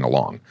chugging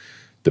along.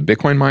 The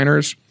Bitcoin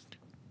miners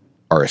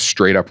are a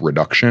straight up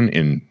reduction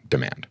in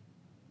demand.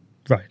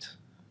 right.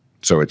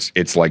 So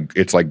it's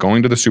like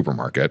going to the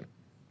supermarket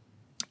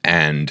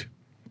and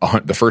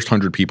the first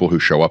 100 people who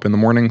show up in the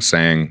morning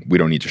saying, we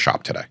don't need to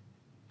shop today.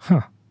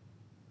 Huh.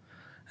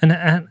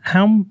 And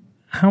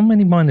how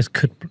many miners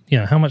could,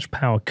 how much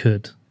power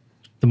could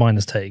the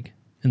miners take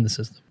in the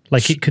system?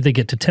 Like, could they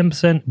get to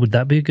 10%? Would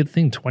that be a good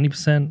thing?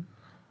 20%?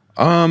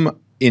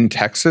 In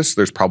Texas,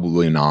 there's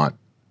probably not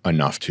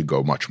enough to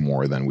go much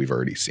more than we've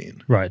already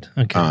seen. Right.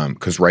 Okay.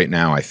 Because right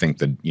now, I think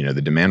that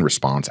the demand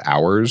response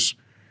hours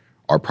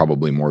are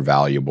probably more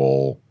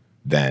valuable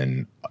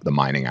than the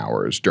mining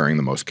hours during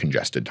the most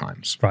congested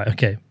times. Right.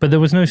 Okay. But there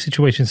was no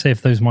situation, say,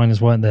 if those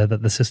miners weren't there,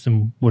 that the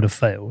system would have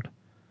failed.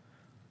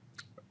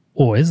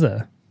 Or is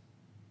there?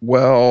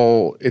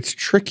 Well, it's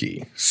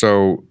tricky.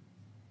 So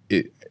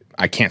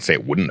I can't say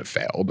it wouldn't have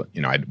failed.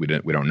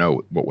 We don't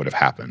know what would have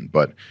happened,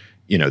 but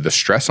the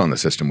stress on the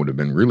system would have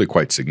been really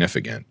quite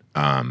significant.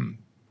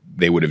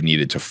 They would have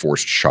needed to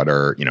force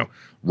shutter.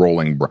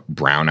 Rolling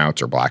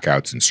brownouts or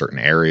blackouts in certain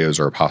areas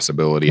are a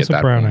possibility. What's at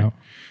that brownout? point.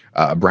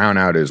 A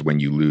brownout is when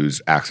you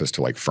lose access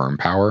to like firm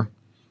power.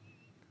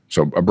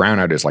 So a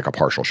brownout is like a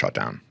partial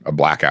shutdown. A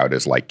blackout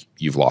is like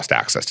you've lost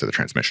access to the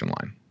transmission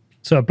line.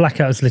 So a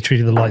blackout is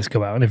literally the lights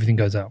go out and everything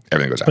goes out.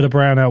 Everything goes out. But a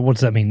brownout, what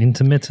does that mean?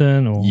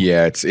 Intermittent or?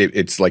 Yeah,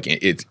 it's like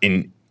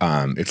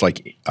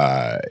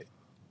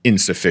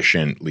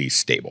insufficiently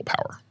stable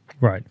power.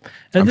 Right.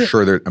 I'm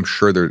sure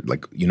they're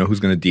like, who's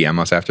going to DM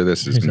us after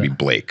this? It's going to be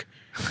Blake.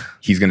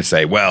 He's going to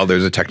say, well,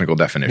 there's a technical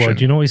definition. Well,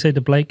 do you know what we say to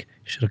Blake?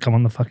 You should have come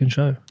on the fucking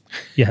show.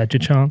 You had your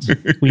chance.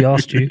 We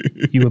asked you.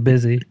 You were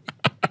busy.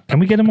 Can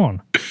we get him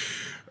on?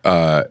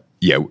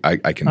 Yeah,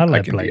 I can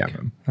Blake. DM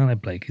him. I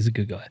like Blake. He's a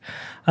good guy.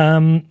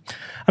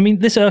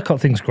 This ERCOT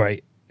thing's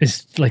great.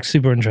 It's like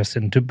super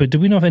interesting. But do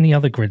we know of any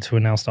other grids who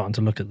are now starting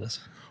to look at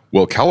this?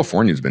 Well,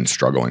 California's been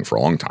struggling for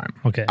a long time.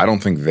 Okay. I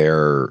don't think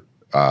they're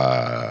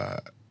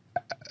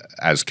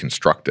as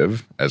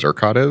constructive as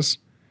ERCOT is.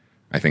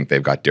 I think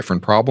they've got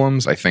different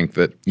problems. I think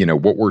that,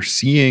 what we're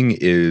seeing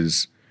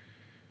is,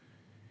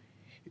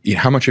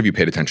 how much have you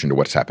paid attention to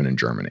what's happened in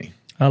Germany?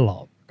 A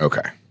lot.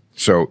 Okay.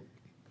 So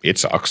it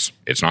sucks.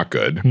 It's not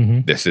good.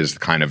 Mm-hmm. This is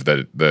kind of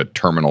the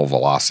terminal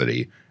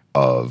velocity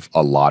of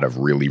a lot of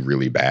really,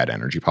 really bad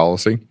energy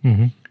policy.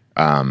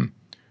 Mm-hmm.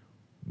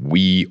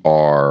 We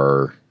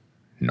are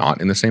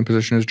not in the same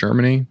position as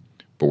Germany,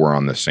 but we're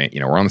on the same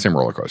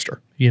roller coaster.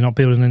 You're not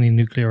building any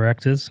nuclear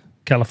reactors?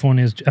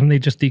 Haven't they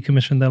just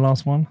decommissioned their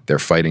last one? They're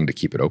fighting to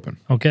keep it open.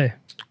 Okay.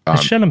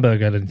 Has Schellenberg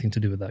had anything to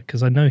do with that?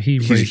 Because I know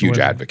he's a huge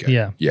advocate.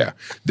 Yeah. Yeah.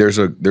 There's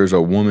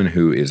a woman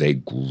who is a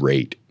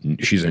great,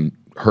 she's a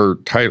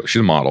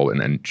model,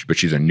 but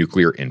she's a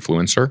nuclear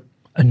influencer.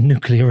 A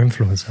nuclear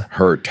influencer.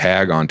 Her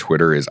tag on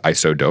Twitter is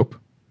isodope.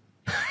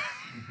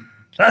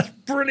 That's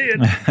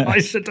brilliant.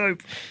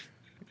 Isodope.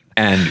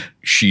 And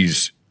she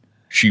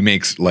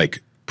makes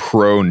like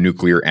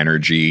pro-nuclear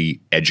energy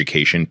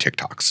education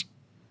TikToks.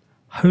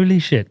 Holy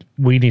shit.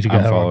 We need to get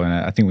I'm her following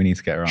on. it. I think we need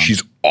to get her on.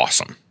 She's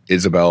awesome.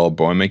 Isabel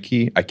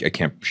Boemeke. I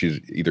can't,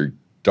 she's either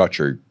Dutch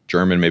or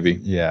German maybe.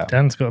 Yeah.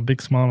 Dan's got a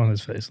big smile on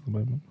his face at the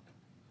moment.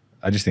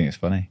 I just think it's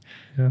funny.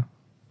 Yeah.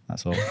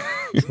 That's all.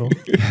 So,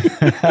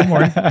 don't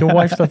worry. Your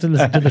wife doesn't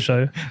listen to the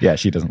show. Yeah,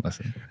 she doesn't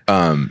listen.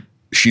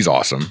 She's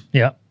awesome.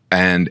 Yeah.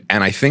 And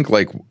I think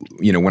like,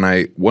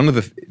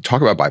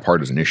 talk about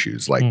bipartisan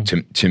issues, like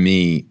to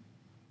me,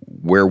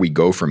 where we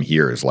go from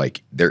here is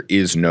like, there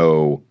is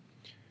no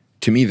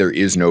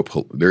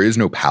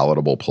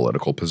palatable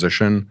political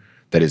position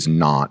that is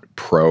not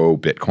pro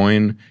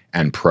Bitcoin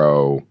and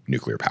pro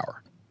nuclear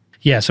power.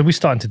 Yeah. So we're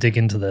starting to dig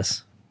into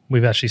this.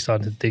 We've actually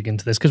started to dig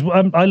into this because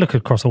I look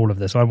across all of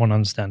this. I want to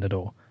understand it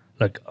all.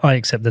 Like, I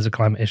accept there's a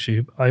climate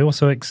issue. I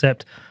also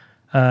accept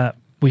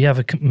we have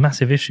a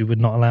massive issue with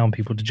not allowing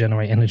people to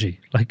generate energy.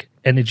 Like,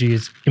 energy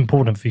is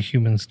important for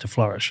humans to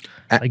flourish.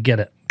 I get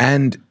it.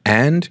 And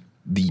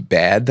the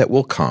bad that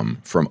will come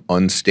from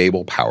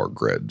unstable power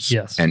grids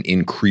and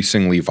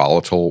increasingly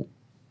volatile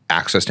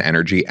access to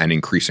energy and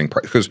increasing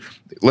price. Because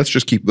let's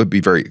be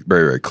very,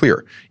 very, very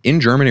clear. In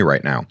Germany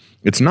right now,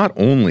 it's not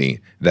only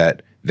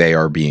that they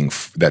are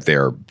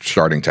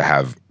starting to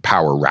have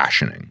power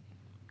rationing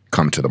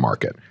come to the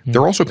market.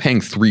 They're also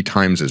paying 3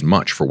 times as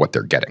much for what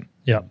they're getting.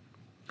 Yeah.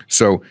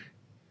 So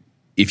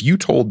if you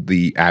told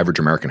the average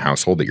American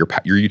household that your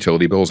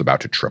utility bill is about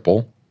to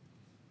triple,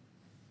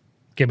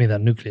 get me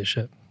that nuclear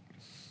shit.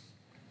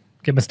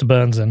 Get Mr.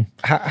 Burns in.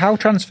 How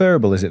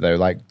transferable is it though?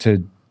 Like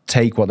to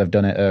take what they've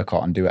done at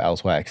ERCOT and do it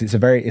elsewhere? Because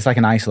it's like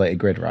an isolated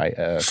grid, right?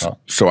 At ERCOT.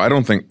 So I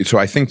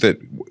think that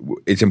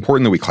it's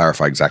important that we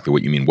clarify exactly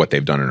what you mean, what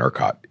they've done in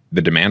ERCOT.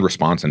 The demand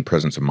response and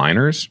presence of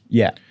miners.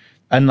 Yeah.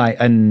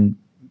 And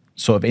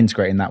sort of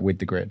integrating that with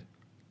the grid.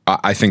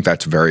 I think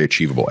that's very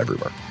achievable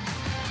everywhere.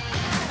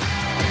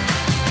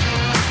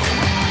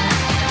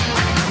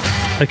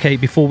 Okay,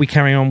 before we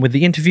carry on with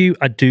the interview,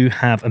 I do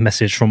have a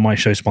message from my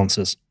show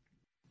sponsors.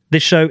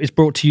 This show is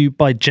brought to you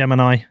by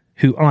Gemini,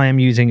 who I am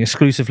using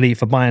exclusively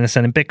for buying and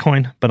selling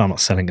Bitcoin, but I'm not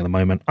selling at the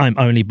moment. I'm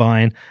only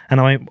buying, and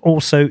I'm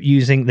also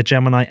using the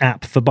Gemini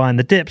app for buying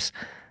the dips,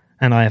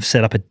 and I have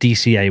set up a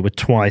DCA with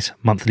twice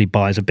monthly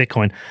buys of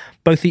Bitcoin.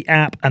 Both the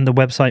app and the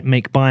website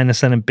make buying and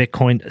selling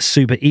Bitcoin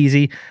super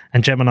easy,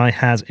 and Gemini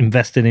has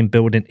invested in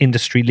building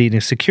industry-leading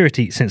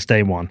security since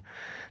day one.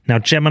 Now,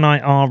 Gemini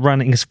are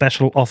running a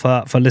special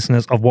offer for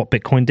listeners of What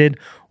Bitcoin Did.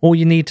 All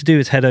you need to do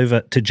is head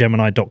over to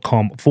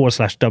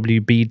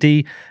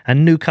gemini.com/WBD,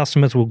 and new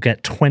customers will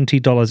get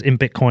 $20 in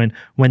Bitcoin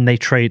when they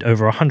trade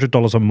over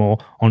 $100 or more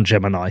on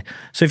Gemini.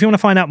 So if you want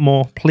to find out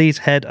more, please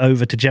head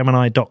over to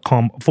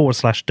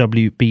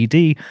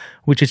gemini.com/WBD,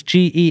 which is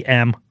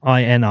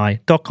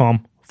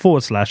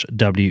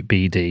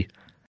GEMINI.com/WBD.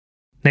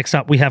 Next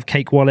up, we have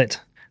Cake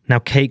Wallet. Now,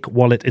 Cake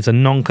Wallet is a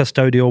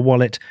non-custodial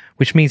wallet,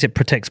 which means it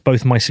protects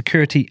both my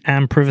security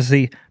and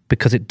privacy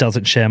because it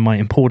doesn't share my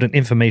important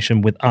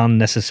information with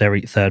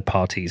unnecessary third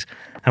parties.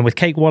 And with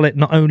Cake Wallet,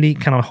 not only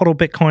can I hodl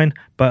Bitcoin,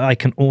 but I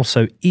can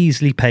also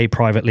easily pay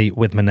privately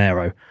with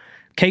Monero.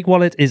 Cake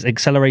Wallet is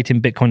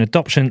accelerating Bitcoin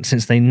adoption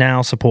since they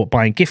now support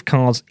buying gift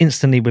cards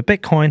instantly with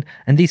Bitcoin,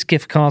 and these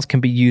gift cards can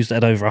be used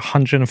at over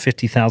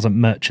 150,000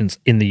 merchants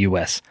in the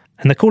US.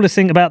 And the coolest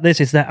thing about this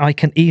is that I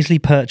can easily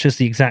purchase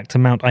the exact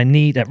amount I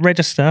need at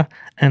register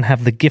and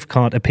have the gift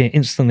card appear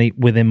instantly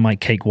within my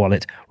Cake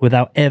Wallet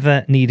without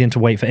ever needing to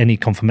wait for any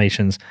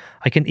confirmations.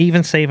 I can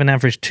even save an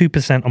average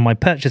 2% on my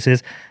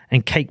purchases,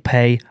 and Cake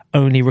Pay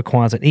only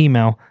requires an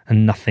email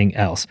and nothing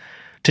else.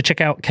 To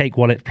check out Cake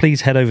Wallet, please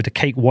head over to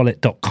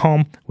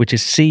cakewallet.com, which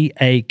is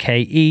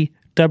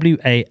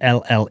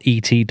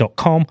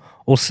CAKEWALLET.com,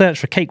 or search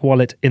for Cake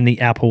Wallet in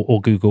the Apple or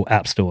Google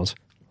App Stores.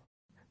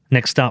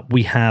 Next up,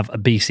 we have a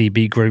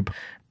BCB Group.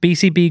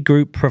 BCB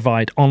Group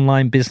provide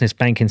online business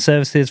banking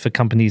services for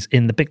companies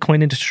in the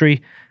Bitcoin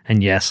industry.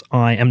 And yes,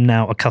 I am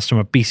now a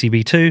customer of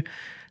BCB too.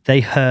 They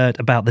heard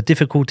about the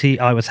difficulty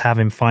I was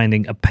having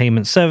finding a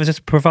payment services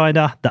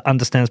provider that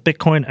understands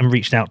Bitcoin and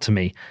reached out to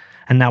me.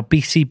 And now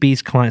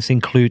BCB's clients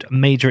include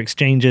major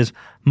exchanges,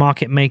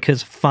 market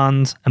makers,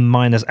 funds, and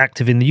miners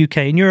active in the UK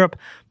and Europe,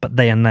 but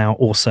they are now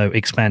also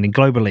expanding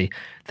globally.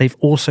 They've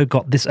also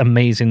got this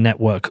amazing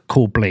network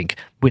called Blink,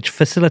 which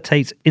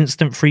facilitates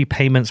instant free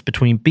payments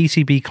between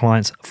BCB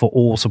clients for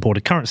all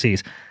supported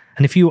currencies.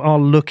 And if you are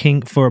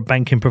looking for a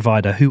banking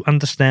provider who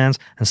understands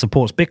and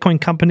supports Bitcoin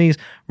companies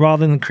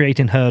rather than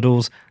creating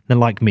hurdles,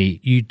 then like me,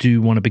 you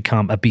do want to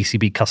become a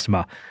BCB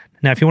customer.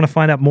 Now, if you want to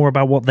find out more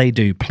about what they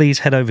do, please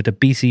head over to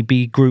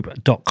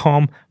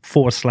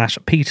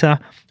bcbgroup.com/Peter,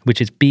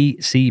 which is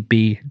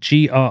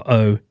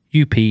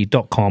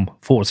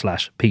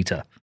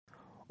bcbgroup.com/Peter.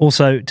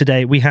 Also,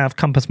 today we have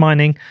Compass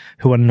Mining,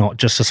 who are not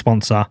just a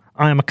sponsor.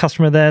 I am a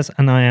customer of theirs,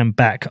 and I am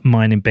back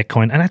mining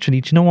Bitcoin. And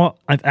actually, do you know what?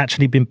 I've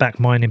actually been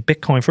back mining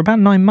Bitcoin for about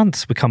 9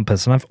 months with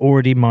Compass, and I've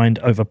already mined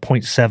over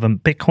 0.7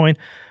 Bitcoin,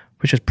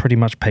 which has pretty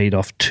much paid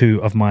off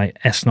 2 of my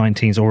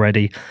S19s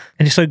already.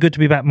 And it's so good to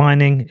be back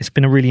mining. It's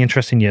been a really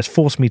interesting year. It's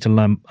forced me to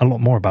learn a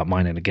lot more about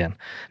mining again.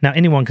 Now,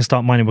 anyone can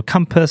start mining with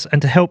Compass,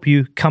 and to help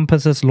you,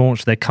 Compass has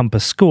launched their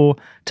Compass Score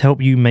to help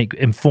you make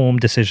informed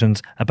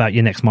decisions about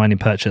your next mining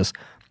purchase.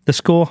 The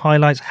score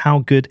highlights how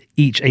good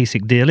each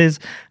ASIC deal is,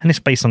 and it's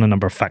based on a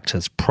number of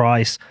factors: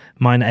 price,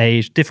 miner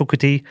age,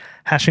 difficulty,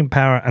 hashing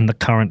power, and the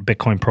current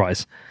Bitcoin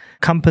price.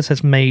 Compass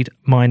has made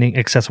mining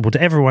accessible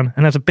to everyone,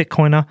 and as a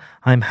Bitcoiner,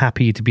 I'm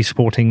happy to be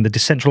supporting the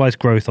decentralized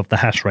growth of the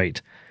hash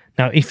rate.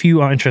 Now, if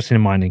you are interested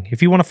in mining,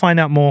 if you want to find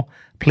out more,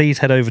 please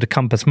head over to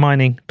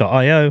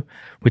compassmining.io,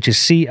 which is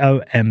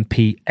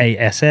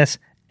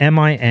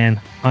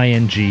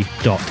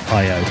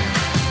COMPASSMINING.io.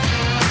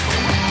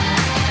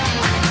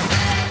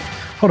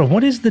 Hold on,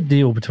 what is the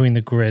deal between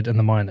the grid and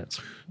the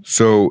miners?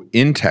 So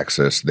in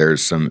Texas,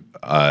 there's some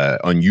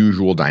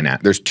unusual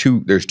dynamic. There's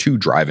two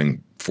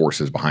driving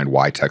forces behind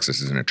why Texas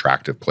is an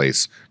attractive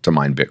place to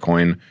mine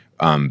Bitcoin,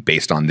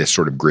 based on this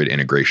sort of grid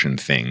integration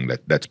thing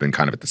that's been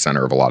kind of at the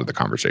center of a lot of the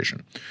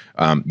conversation.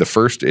 The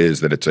first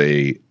is that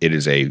it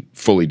is a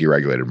fully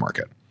deregulated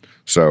market.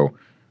 So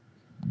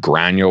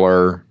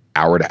granular,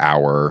 hour to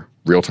hour,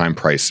 real time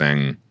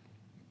pricing,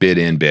 bid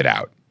in, bid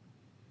out.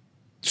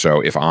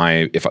 So if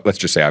let's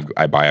just say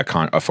I buy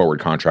a forward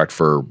contract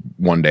for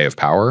 1 day of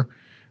power,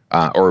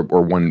 or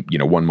 1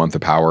 month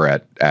of power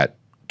at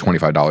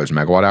 $25 a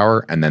megawatt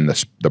hour, and then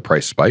the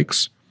price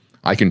spikes,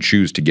 I can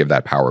choose to give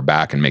that power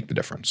back and make the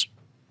difference.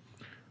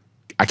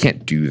 I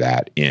can't do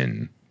that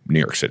in New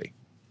York City.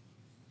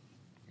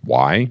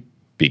 Why?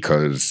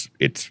 Because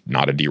it's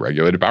not a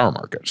deregulated power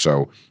market.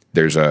 So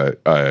there's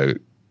a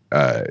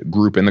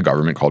group in the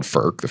government called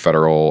FERC, the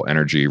Federal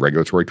Energy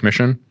Regulatory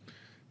Commission.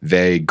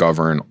 They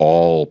govern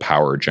all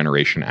power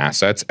generation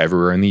assets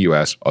everywhere in the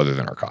U.S. other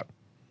than ERCOT,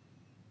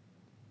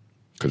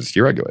 because it's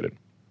deregulated.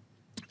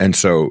 And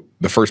so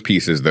the first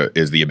piece is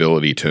the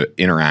ability to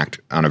interact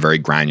on a very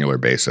granular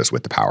basis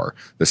with the power.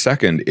 The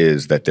second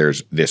is that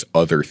there's this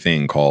other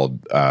thing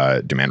called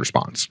demand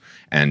response.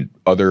 And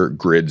other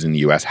grids in the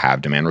U.S.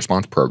 have demand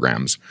response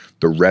programs.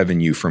 The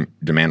revenue from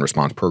demand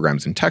response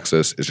programs in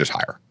Texas is just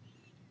higher.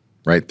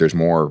 Right? There's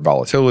more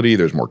volatility,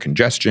 there's more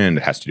congestion.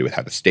 It has to do with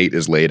how the state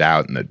is laid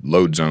out and the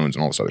load zones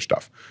and all this other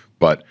stuff.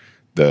 But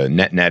the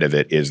net of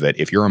it is that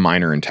if you're a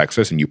miner in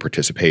Texas and you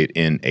participate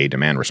in a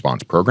demand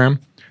response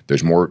program,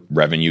 there's more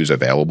revenues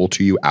available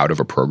to you out of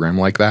a program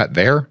like that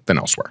there than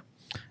elsewhere.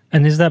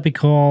 And is that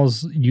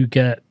because you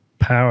get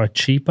power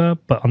cheaper,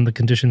 but on the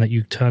condition that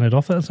you turn it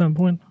off at a certain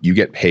point? You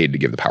get paid to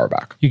give the power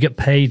back. You get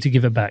paid to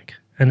give it back.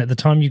 And at the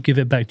time you give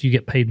it back, do you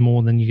get paid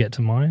more than you get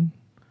to mine?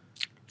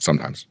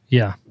 Sometimes.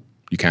 Yeah.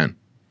 You can.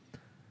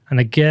 And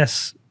I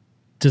guess,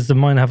 does the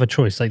miner have a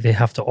choice? Like they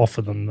have to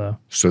offer them the...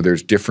 So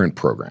there's different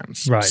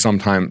programs. Right.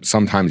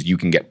 Sometimes you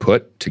can get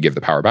put to give the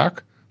power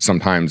back.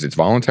 Sometimes it's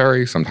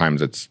voluntary. Sometimes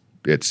it's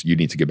you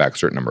need to give back a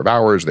certain number of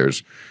hours.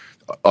 There's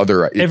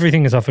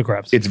everything is up for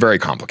grabs. It's very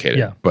complicated.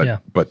 Yeah,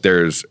 but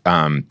there's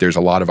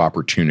a lot of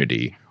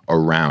opportunity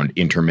around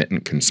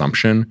intermittent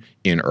consumption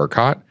in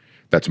ERCOT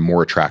that's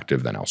more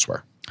attractive than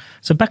elsewhere.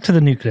 So back to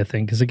the nuclear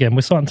thing, because again,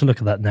 we're starting to look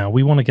at that now.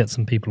 We want to get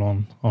some people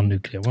on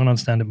nuclear. We want to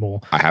understand it more.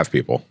 I have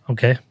people.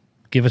 Okay,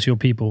 give us your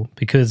people,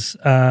 because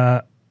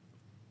there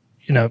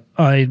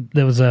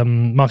was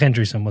Mark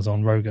Andreessen was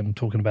on Rogan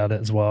talking about it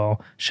as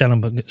well.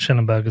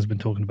 Schellenberger's been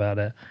talking about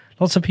it.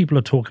 Lots of people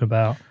are talking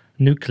about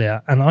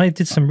nuclear, and I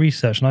did some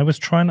research and I was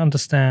trying to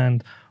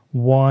understand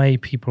why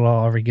people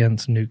are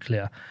against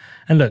nuclear.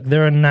 And look,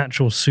 there are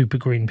natural super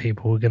green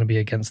people who are going to be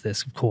against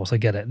this. Of course, I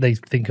get it. They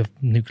think of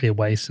nuclear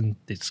waste and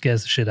it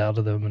scares the shit out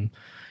of them and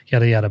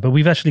yada, yada. But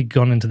we've actually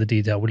gone into the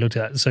detail. We looked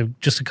at, so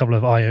just a couple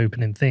of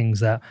eye-opening things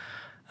that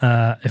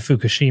at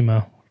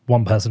Fukushima,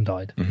 one person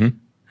died. Mm-hmm.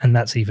 And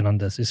that's even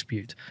under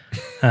dispute.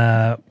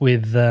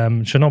 With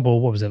Chernobyl,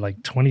 what was it,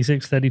 like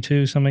 26,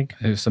 32, something?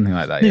 It was something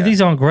like that, yeah.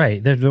 These aren't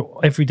great.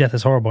 Every death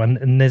is horrible.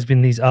 And there's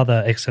been these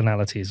other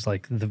externalities,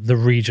 like the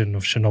region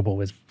of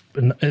Chernobyl is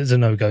a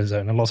no-go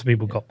zone. And lots of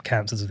people got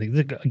cancers and things.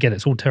 Again,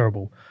 it's all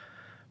terrible.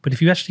 But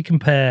if you actually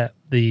compare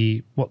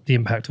the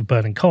impact of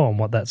burning coal and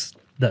what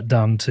that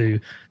done to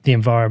the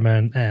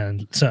environment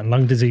and certain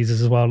lung diseases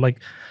as well,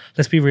 like,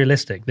 let's be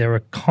realistic. There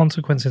are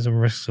consequences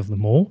and risks of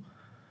them all.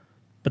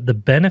 But the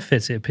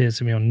benefits, it appears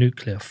to me, on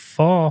nuclear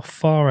far,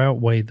 far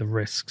outweigh the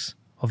risks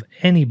of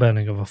any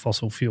burning of a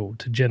fossil fuel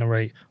to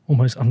generate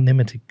almost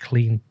unlimited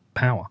clean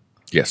power.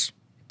 Yes.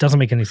 It doesn't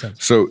make any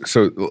sense. So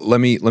let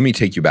me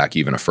take you back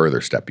even a further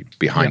step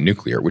behind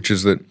nuclear, which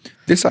is that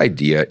this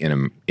idea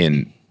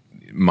in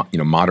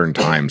modern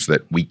times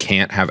that we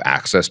can't have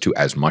access to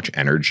as much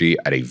energy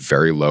at a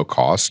very low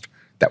cost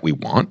that we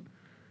want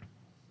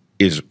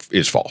is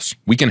false.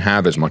 We can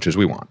have as much as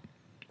we want.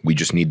 We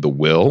just need the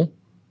will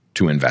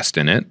to invest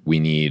in it.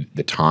 We need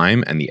the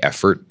time and the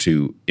effort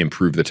to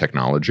improve the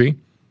technology.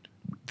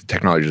 The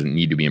technology doesn't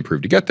need to be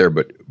improved to get there,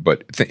 but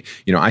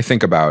I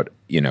think about,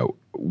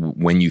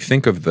 when you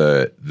think of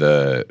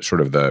the sort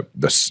of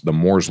the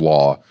Moore's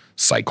law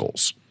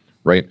cycles,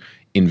 right?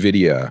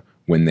 NVIDIA,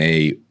 when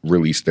they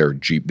released their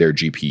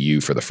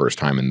GPU for the first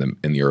time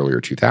in the earlier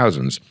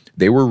 2000s,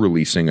 they were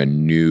releasing a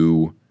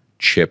new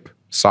chip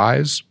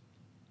size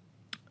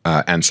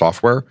and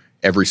software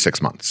every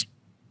 6 months.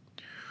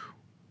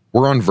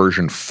 We're on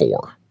version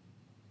 4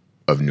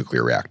 of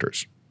nuclear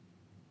reactors,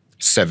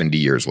 70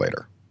 years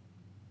later.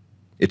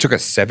 It took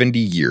us 70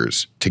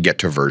 years to get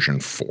to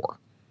version 4.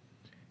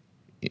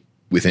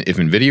 If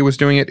NVIDIA was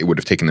doing it, it would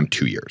have taken them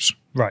 2 years.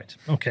 Right,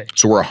 okay.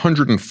 So we're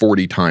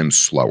 140 times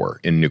slower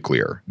in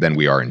nuclear than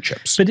we are in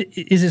chips. But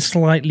is it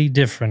slightly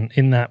different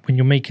in that when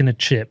you're making a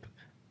chip,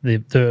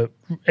 the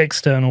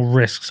external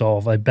risks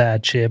of a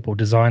bad chip or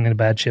designing a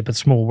bad chip are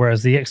small,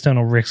 whereas the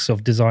external risks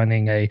of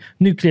designing a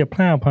nuclear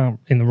power plant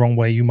in the wrong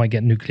way, you might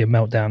get nuclear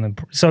meltdown.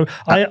 And so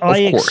I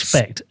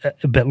expect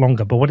a bit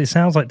longer. But what it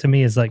sounds like to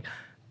me is like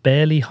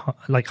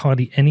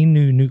hardly any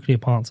new nuclear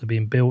plants are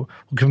being built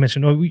or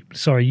commissioned.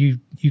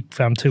 You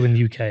found 2 in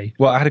the UK.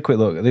 Well, I had a quick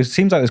look. It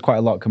seems like there's quite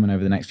a lot coming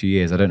over the next few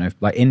years. I don't know if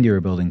like India are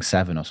building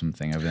 7 or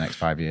something over the next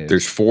 5 years.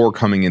 There's 4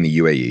 coming in the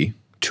UAE.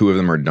 2 of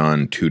them are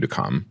done, 2 to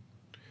come.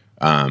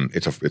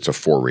 It's a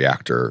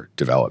 4-reactor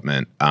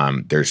development.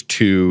 There's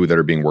 2 that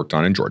are being worked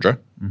on in Georgia.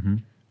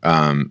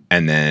 Mm-hmm.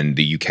 And then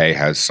the UK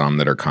has some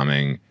that are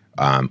coming.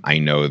 I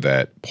know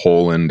that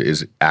Poland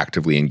is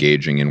actively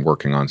engaging in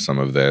working on some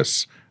of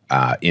this.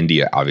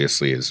 India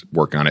obviously is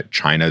working on it.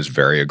 China is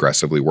very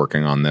aggressively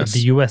working on this. But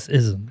the US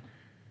isn't.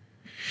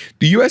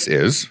 The US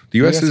is.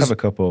 The US have a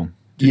couple.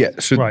 Yeah.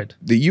 So right.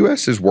 The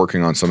US is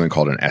working on something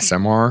called an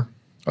SMR,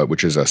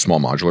 which is a small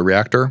modular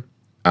reactor.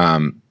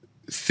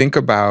 Think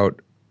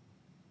about...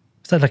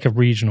 Is that like a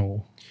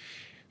regional?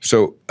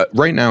 So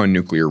right now in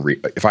nuclear,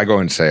 if I go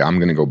and say I'm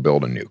going to go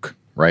build a nuke,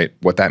 right?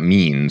 What that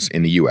means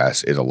in the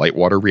US is a light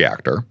water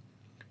reactor.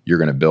 You're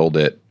going to build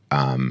it.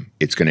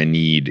 It's going to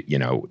need,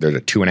 there's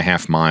a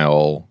 2.5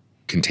 mile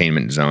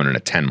containment zone and a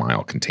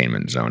 10-mile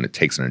containment zone. It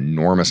takes an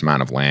enormous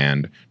amount of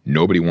land.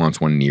 Nobody wants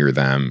one near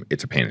them.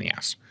 It's a pain in the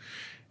ass.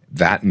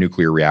 That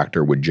nuclear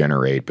reactor would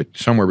generate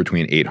somewhere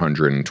between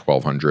 800 and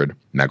 1,200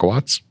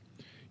 megawatts.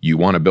 You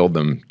want to build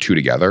them 2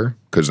 together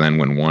because then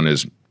when one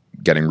is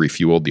getting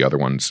refueled, the other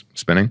one's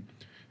spinning.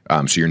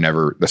 So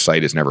the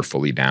site is never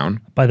fully down.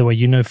 By the way,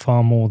 you know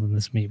far more than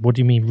this me. What do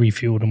you mean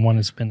refueled and one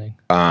is spinning?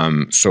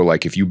 So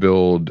like if you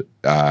build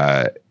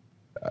a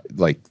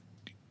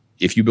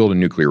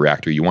nuclear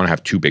reactor, you want to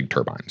have 2 big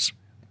turbines.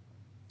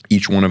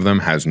 Each one of them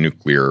has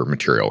nuclear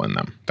material in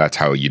them. That's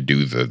how you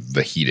do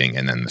the heating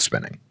and then the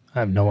spinning. I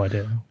have no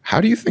idea.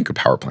 How do you think a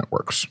power plant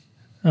works?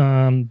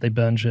 They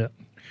burn shit.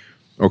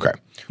 Okay.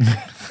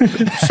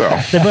 So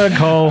they burn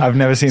coal. I've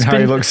never seen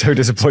Harry look so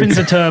disappointed.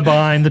 Spins a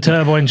turbine. The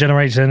turbine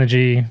generates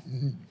energy.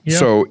 Yep.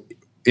 So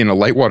in a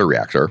light water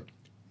reactor,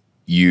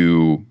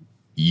 you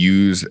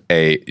use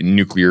a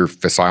nuclear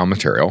fissile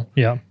material.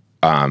 Yeah.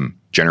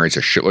 Generates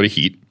a shitload of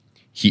heat.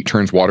 Heat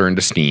turns water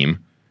into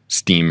steam.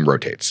 Steam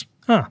rotates.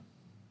 Huh.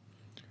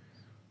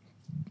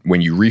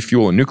 When you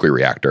refuel a nuclear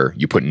reactor,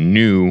 you put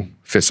new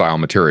fissile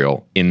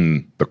material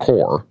in the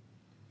core,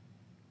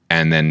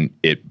 and then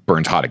it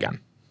burns hot again.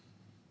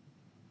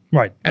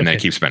 Right. And then it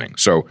keeps spinning.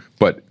 So,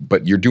 but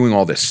you're doing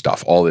all this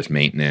stuff, all this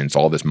maintenance,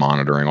 all this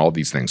monitoring, all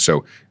these things.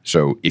 So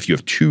if you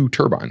have two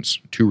turbines,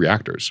 two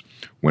reactors,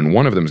 when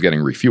one of them is getting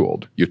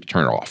refueled, you have to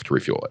turn it off to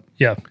refuel it.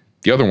 Yeah.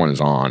 The other one is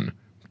on,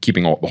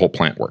 keeping the whole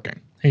plant working.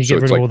 And you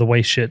get rid of all the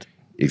waste shit.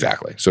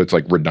 Exactly. So it's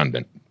like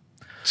redundant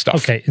stuff.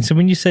 Okay. And so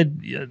when you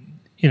said,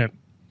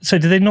 so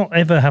do they not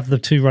ever have the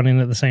two running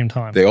at the same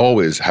time? They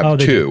always have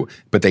they two,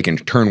 but they can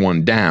turn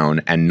one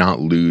down and not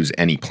lose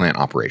any plant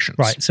operations.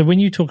 Right. So when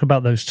you talk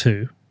about those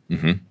two,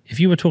 if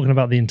you were talking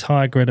about the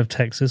entire grid of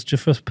Texas,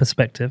 just for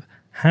perspective,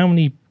 how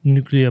many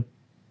nuclear?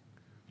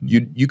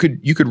 You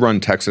could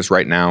run Texas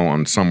right now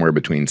on somewhere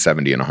between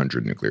 70 and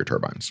 100 nuclear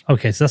turbines.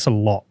 Okay, so that's a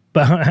lot.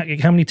 But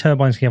how many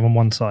turbines can you have on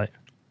one site?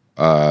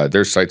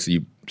 There's sites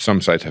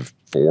some sites have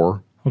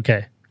 4.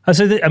 Okay.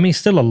 So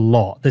still a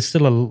lot. There's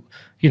still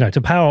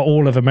to power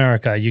all of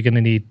America, you're going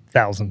to need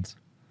thousands.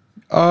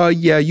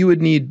 You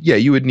would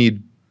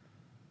need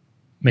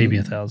maybe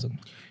 1,000.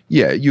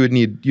 Yeah, you'd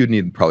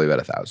need probably about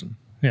 1,000.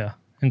 Yeah,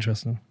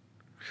 interesting.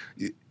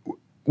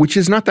 Which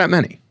is not that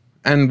many.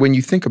 And when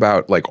you think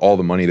about like all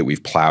the money that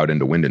we've plowed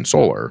into wind and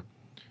solar,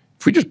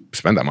 if we just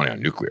spend that money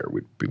on nuclear,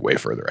 we'd be way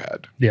further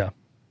ahead. Yeah.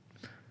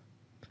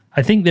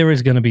 I think there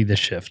is going to be this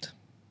shift.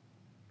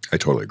 I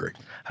totally agree.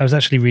 I was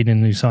actually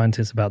reading New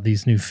Scientist about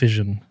these new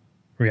fission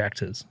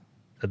reactors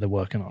that they're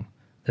working on.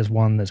 There's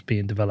one that's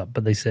being developed,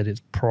 but they said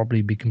it's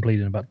probably be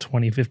completed in about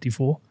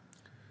 2054.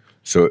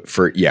 So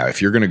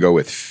if you're going to go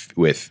with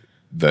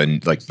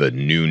the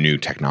new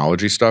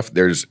technology stuff,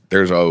 there's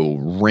a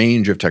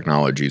range of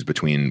technologies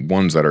between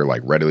ones that are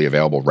like readily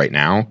available right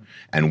now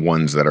and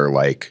ones that are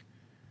like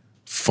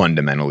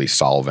fundamentally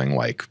solving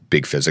like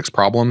big physics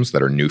problems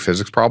that are new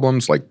physics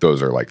problems. Like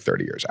those are like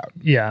 30 years out.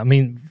 Yeah, I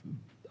mean,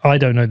 I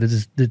don't know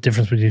the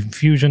difference between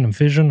fusion and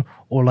fission.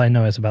 All I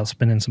know is about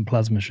spinning some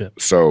plasma shit.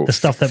 So the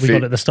stuff that we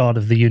got at the start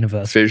of the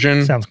universe.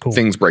 Fission sounds cool.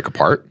 Things break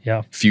apart.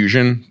 Yeah.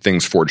 Fusion,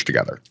 things forge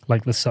together.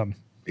 Like the sun.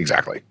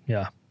 Exactly.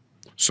 Yeah.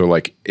 So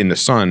like in the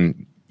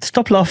sun.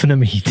 Stop laughing at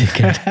me,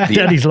 dickhead.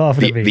 Daddy's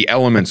laughing at me. The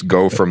elements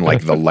go from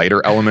like the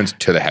lighter elements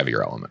to the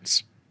heavier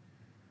elements.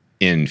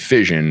 In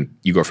fission,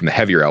 you go from the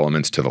heavier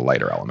elements to the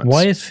lighter elements.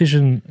 Why is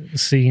fission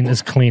seen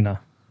as cleaner?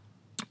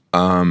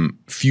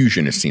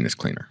 Fusion is seen as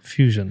cleaner.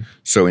 Fusion.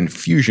 So in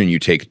fusion, you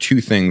take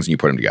two things and you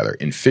put them together.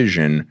 In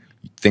fission,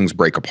 things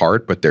break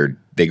apart, but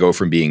they go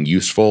from being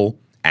useful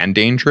and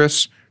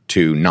dangerous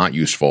to not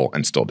useful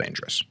and still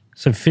dangerous.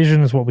 So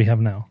fission is what we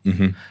have now.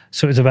 Mm-hmm.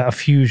 So it's about a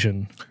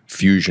fusion.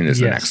 Fusion is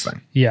the next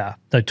thing. Yeah.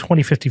 So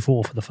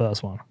 2054 for the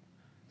first one.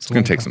 It's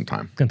going to take some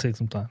time. It's going to take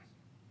some time.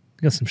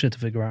 You got some shit to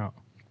figure out.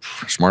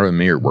 Smarter than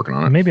me, you're working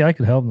on it. Maybe I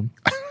could help them.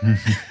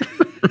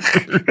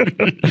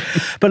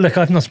 But look,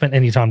 I've not spent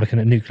any time looking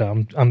at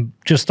nuclear. I'm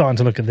just starting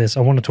to look at this.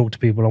 I want to talk to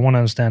people. I want to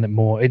understand it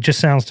more. It just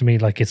sounds to me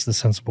like it's the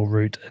sensible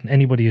route. And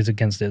anybody who's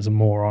against it is a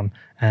moron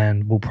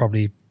and will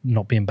probably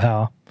not be in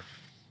power.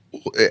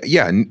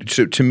 Yeah.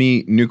 So to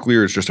me,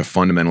 nuclear is just a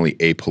fundamentally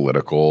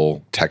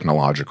apolitical,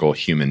 technological,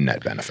 human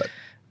net benefit.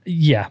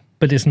 Yeah,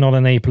 but it's not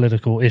an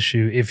apolitical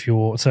issue if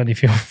you're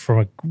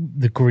from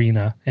the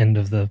greener end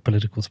of the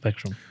political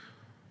spectrum.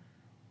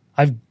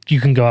 You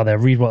can go out there,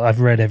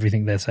 I've read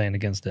everything they're saying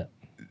against it.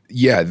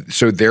 Yeah.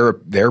 So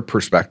their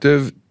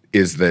perspective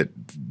is that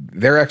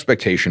their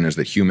expectation is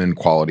that human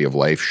quality of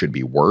life should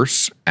be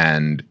worse,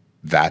 and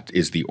that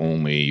is the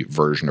only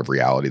version of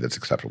reality that's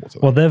acceptable to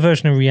them. Well, their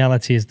version of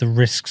reality is the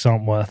risks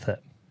aren't worth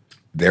it.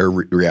 Their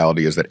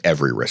reality is that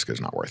every risk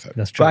is not worth it.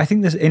 That's true. But I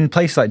think in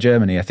places like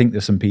Germany, I think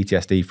there's some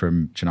PTSD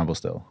from Chernobyl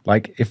still.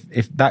 Like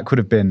if that could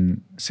have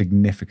been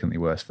significantly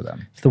worse for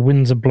them. If the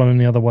winds are blowing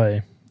the other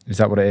way. Is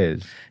that what it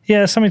is?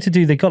 Yeah, something to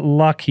do. They got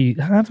lucky.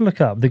 Have a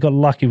look up. They got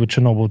lucky with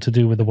Chernobyl to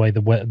do with the way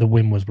the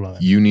wind was blowing.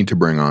 You need to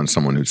bring on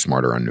someone who's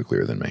smarter on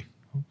nuclear than me.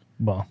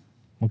 Well,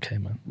 okay,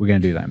 man. We're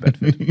going to do that in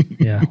Bedford.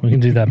 Yeah, we can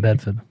do that in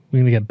Bedford. We're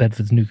going to get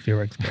Bedford's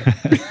nuclear expert.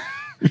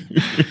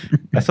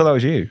 I thought that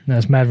was you. No,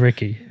 it's Mad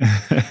Ricky.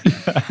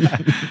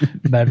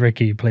 Mad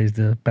Ricky plays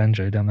the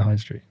banjo down the high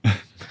street.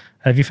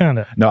 Have you found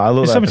it? No, I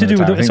love it's that. Something to do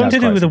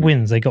with the funny.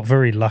 winds. They got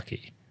very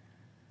lucky.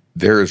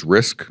 There is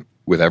risk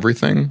with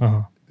everything.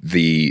 Uh-huh.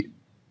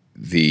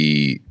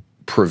 The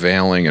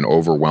prevailing and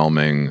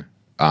overwhelming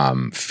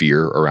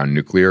fear around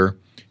nuclear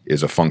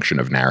is a function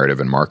of narrative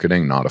and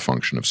marketing, not a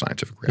function of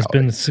scientific reality. It's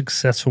been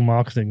successful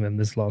marketing then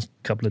this last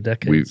couple of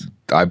decades.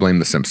 I blame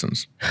The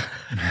Simpsons.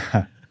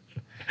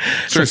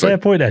 It's a fair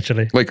point,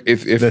 actually. Like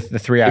if The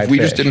three-eyed if we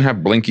fish. just didn't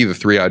have Blinky the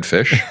three-eyed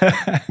fish,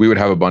 we would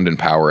have abundant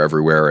power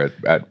everywhere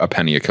at a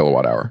penny a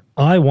kilowatt hour.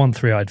 I want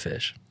three-eyed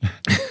fish.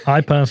 I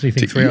personally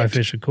think To three-eyed eat.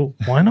 fish are cool.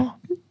 Why not?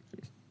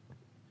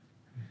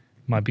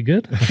 Might be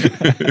good.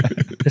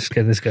 This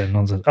going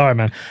nonsense. All right,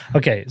 man.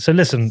 Okay, so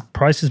listen,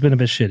 price has been a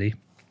bit shitty.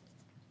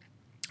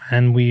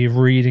 And we're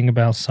reading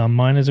about some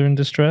miners are in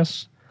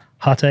distress.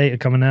 Hut 8 are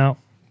coming out.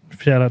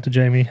 Shout out to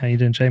Jamie. How you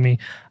doing, Jamie?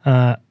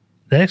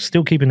 They're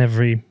still keeping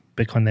every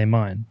Bitcoin they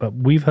mine, but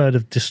we've heard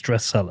of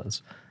distressed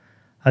sellers.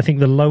 I think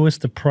the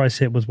lowest the price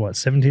hit was what,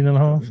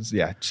 17.5?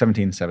 Yeah,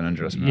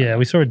 17,700 or something. Yeah,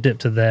 we saw a dip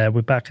to there.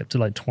 We're back up to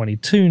like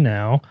 22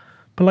 now.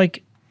 But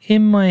like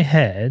in my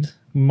head,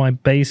 my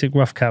basic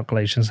rough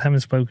calculations, having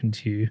spoken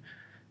to you,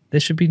 there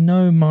should be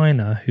no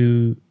miner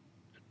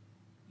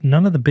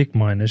none of the big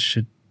miners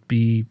should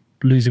be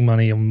losing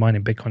money on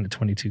mining Bitcoin at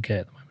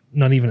 22K at the moment,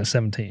 not even at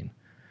 17.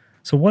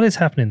 So what is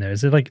happening there?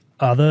 Is there like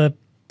other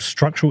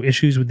structural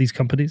issues with these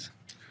companies?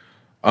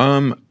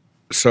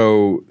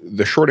 So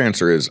the short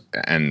answer is,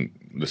 and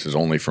this is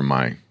only from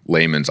my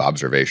layman's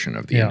observation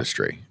of the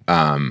industry,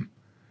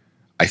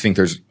 I think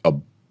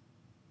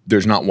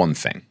there's not one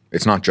thing.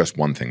 It's not just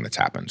one thing that's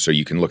happened. So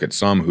you can look at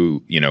some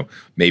who,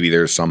 maybe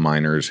there's some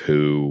miners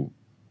who,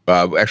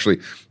 actually,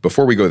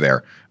 before we go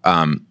there,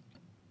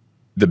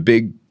 the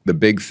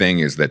big thing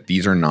is that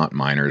these are not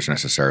miners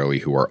necessarily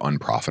who are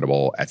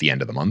unprofitable at the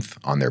end of the month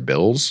on their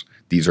bills.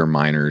 These are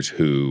miners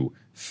who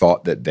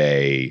thought that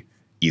they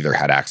either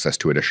had access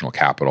to additional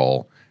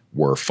capital,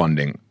 were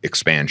funding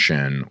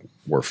expansion,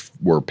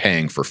 were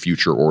paying for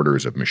future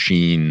orders of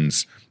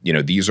machines.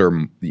 These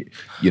are,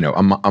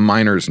 a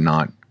miner's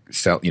not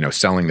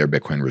selling their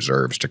Bitcoin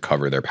reserves to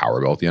cover their power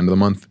bill at the end of the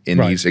month. In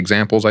these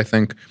examples, I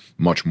think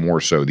much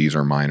more so, these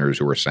are miners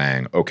who are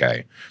saying,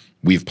 okay,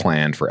 we've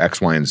planned for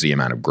X, Y, and Z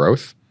amount of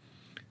growth.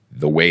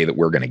 The way that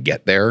we're going to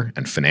get there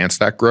and finance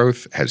that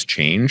growth has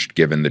changed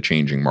given the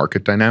changing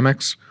market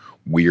dynamics.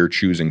 We are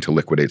choosing to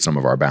liquidate some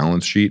of our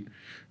balance sheet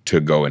to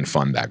go and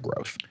fund that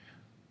growth.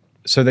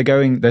 So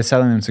they're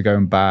selling them to go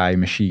and buy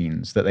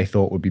machines that they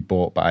thought would be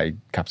bought by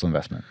capital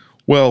investment.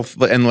 Well,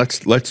 and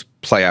let's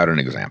play out an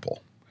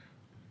example.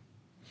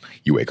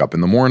 You wake up in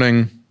the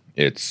morning,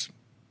 it's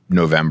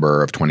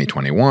November of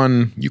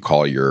 2021, you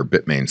call your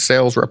Bitmain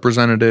sales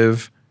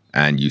representative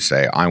and you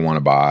say, I want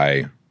to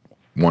buy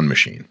one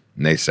machine.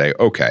 And they say,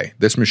 okay,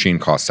 this machine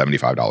costs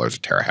 $75 a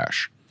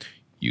terahash.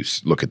 You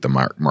look at the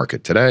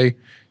market today,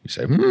 you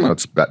say,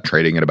 it's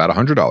trading at about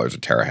 $100 a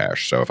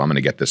terahash. So if I'm going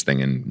to get this thing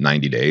in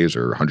 90 days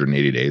or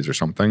 180 days or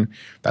something,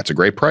 that's a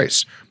great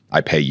price.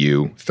 I pay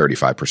you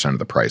 35% of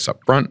the price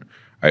up front.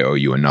 I owe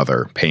you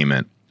another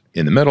payment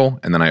in the middle,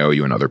 and then I owe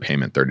you another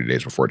payment 30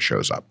 days before it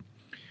shows up.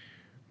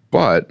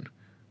 But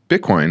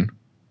Bitcoin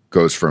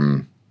goes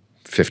from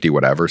 50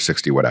 whatever,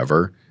 60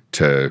 whatever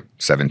to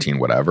 17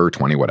 whatever,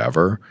 20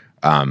 whatever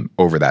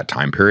over that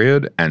time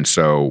period. And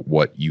so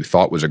what you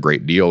thought was a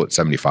great deal at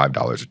 $75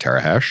 a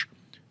terahash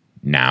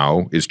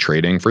now is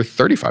trading for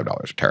 $35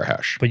 a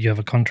terahash. But you have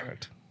a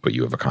contract.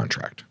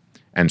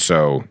 And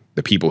so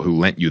the people who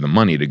lent you the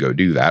money to go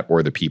do that,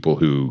 or the people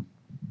who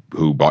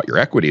bought your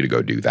equity to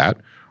go do that,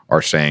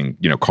 are saying,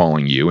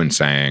 calling you and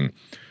saying,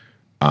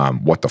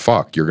 what the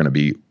fuck? You're going to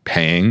be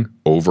paying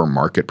over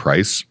market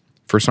price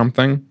for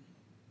something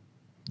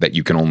that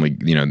you can only,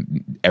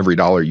 every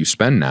dollar you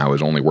spend now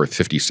is only worth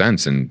 50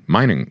 cents in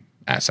mining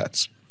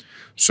assets.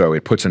 So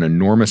it puts an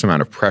enormous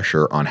amount of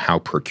pressure on how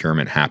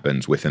procurement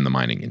happens within the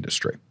mining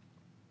industry.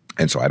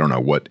 And so I don't know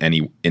what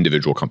any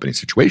individual company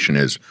situation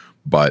is,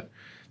 but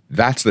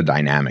that's the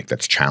dynamic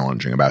that's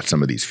challenging about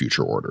some of these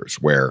future orders,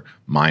 where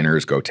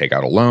miners go take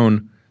out a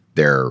loan,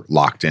 they're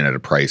locked in at a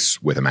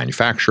price with a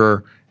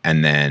manufacturer,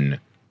 and then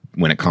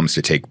when it comes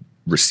to take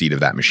receipt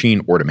of that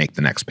machine or to make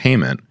the next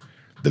payment,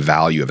 the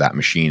value of that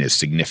machine is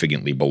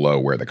significantly below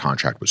where the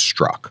contract was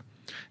struck.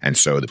 And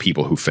so the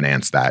people who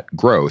finance that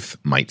growth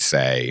might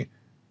say,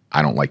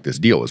 I don't like this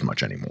deal as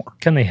much anymore.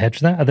 Can they hedge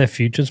that? Are there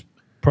futures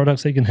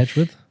products they can hedge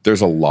with?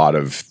 There's a lot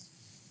of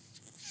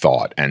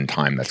thought and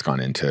time that's gone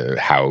into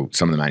how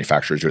some of the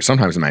manufacturers do it.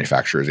 Sometimes the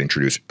manufacturers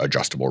introduce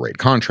adjustable rate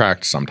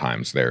contracts.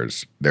 Sometimes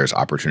there's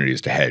opportunities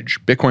to hedge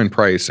Bitcoin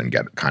price and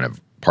get kind of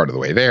part of the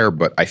way there.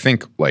 But I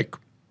think like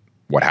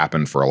what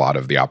happened for a lot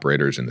of the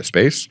operators in the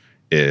space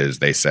is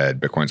they said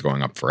Bitcoin's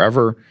going up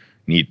forever.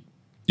 We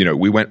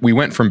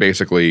went from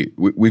basically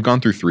we've gone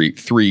through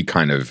three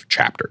kind of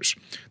chapters.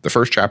 The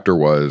first chapter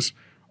was,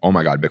 oh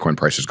my God, Bitcoin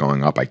price is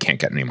going up. I can't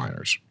get any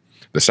miners.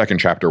 The second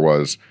chapter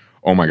was,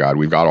 oh my God,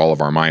 we've got all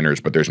of our miners,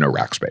 but there's no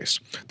rack space.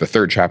 The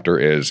third chapter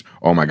is,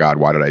 oh my God,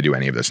 why did I do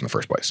any of this in the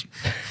first place?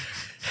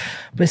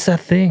 But it's that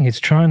thing. It's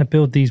trying to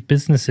build these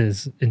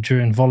businesses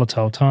during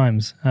volatile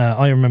times.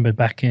 I remember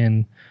back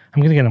in,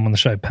 I'm going to get him on the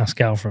show,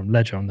 Pascal from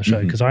Ledger on the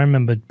show, because I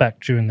remember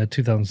back during the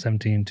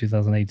 2017,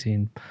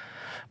 2018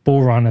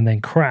 bull run and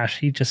then crash,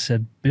 he just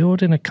said,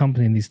 building a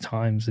company in these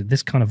times,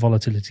 this kind of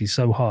volatility is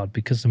so hard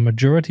because the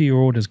majority of your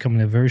orders come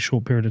in a very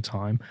short period of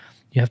time.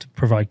 You have to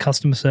provide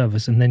customer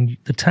service, and then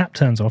the tap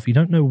turns off. You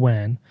don't know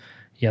when,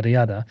 yada,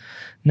 yada.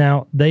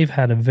 Now, they've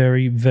had a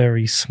very,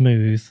 very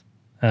smooth,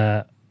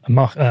 very,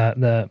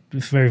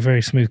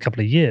 very smooth couple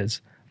of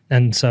years.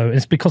 And so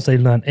it's because they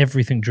learned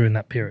everything during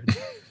that period.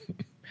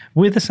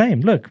 We're the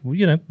same. Look,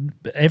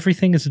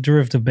 everything is a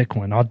derivative of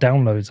Bitcoin. Our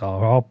downloads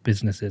are our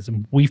businesses,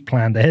 and we've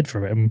planned ahead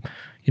for it. And,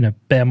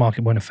 bear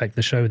market won't affect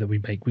the show that we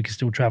make. We can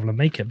still travel and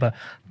make it. But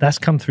that's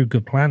come through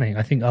good planning.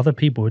 I think other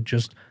people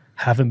just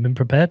haven't been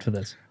prepared for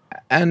this.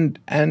 And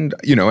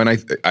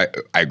I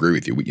agree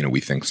with you. We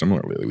think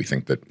similarly. We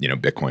think that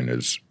Bitcoin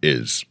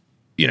is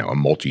a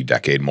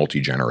multi-decade,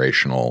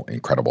 multi-generational,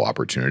 incredible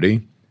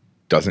opportunity.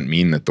 doesn't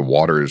mean that the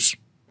water's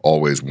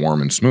always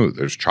warm and smooth.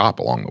 There's chop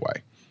along the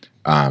way.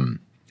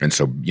 And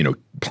so,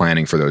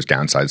 planning for those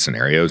downside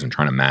scenarios and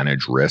trying to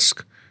manage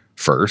risk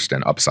first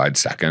and upside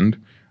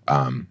second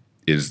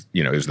is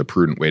the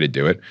prudent way to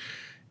do it.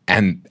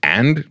 And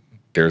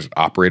there's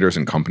operators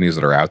and companies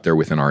that are out there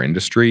within our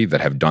industry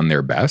that have done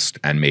their best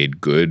and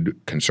made good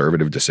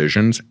conservative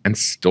decisions and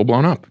still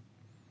blown up.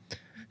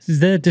 Is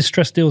there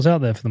distressed deals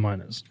out there for the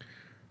miners?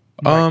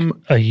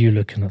 Are you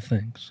looking at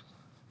things?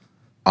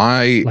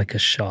 Like a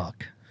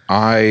shark.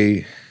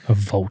 A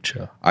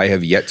vulture. I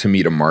have yet to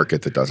meet a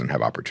market that doesn't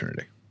have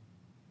opportunity.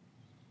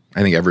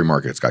 I think every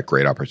market's got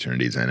great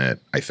opportunities in it.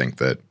 I think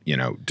that,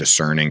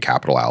 discerning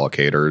capital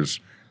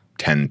allocators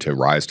tend to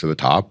rise to the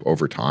top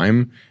over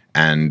time.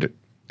 And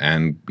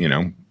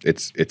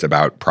it's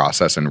about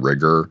process and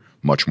rigor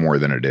much more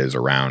than it is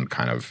around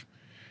kind of,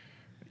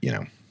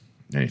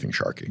 anything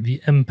sharky. The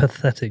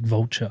empathetic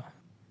vulture.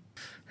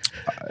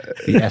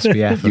 The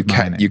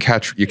SBF.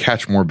 You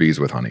catch more bees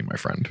with honey, my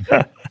friend.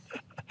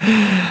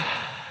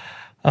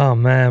 Oh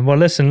man. Well,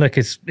 listen, look,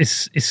 it's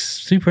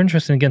super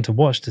interesting again to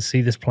watch, to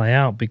see this play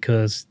out,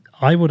 because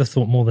I would have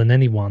thought more than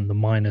anyone the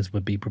miners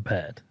would be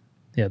prepared.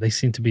 Yeah, they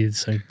seem to be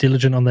so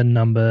diligent on their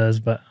numbers,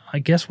 but I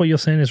guess what you're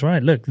saying is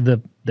right. Look,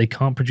 they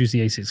can't produce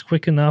the ASICs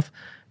quick enough.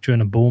 During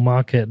a bull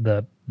market,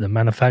 the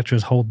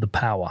manufacturers hold the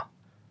power.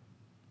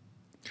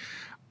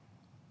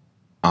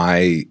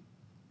 I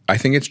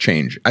think it's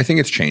changed. I think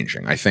it's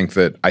changing. I think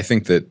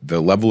that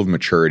the level of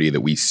maturity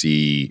that we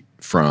see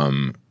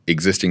from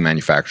existing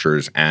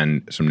manufacturers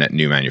and some net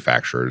new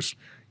manufacturers,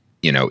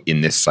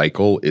 in this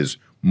cycle is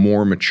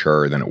more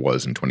mature than it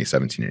was in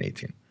 2017 and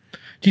 18.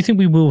 Do you think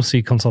we will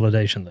see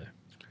consolidation though?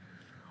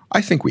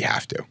 I think we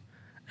have to.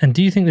 And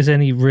do you think there's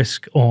any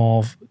risk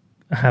of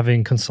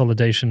having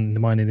consolidation in the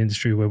mining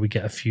industry where we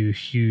get a few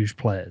huge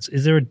players?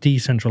 Is there a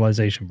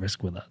decentralization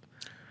risk with that?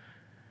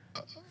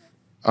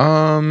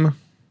 I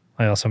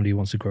asked somebody who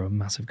wants to grow a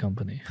massive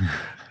company.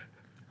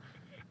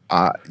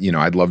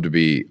 I'd love to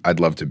be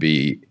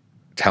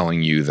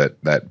telling you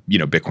that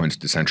Bitcoin's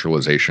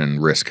decentralization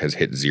risk has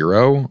hit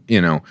zero.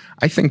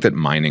 I think that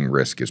mining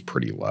risk is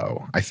pretty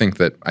low. I think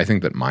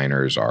that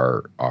miners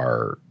are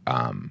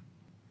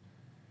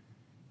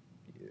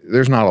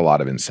there's not a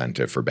lot of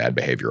incentive for bad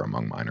behavior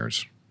among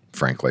miners,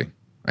 frankly.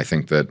 I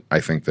think that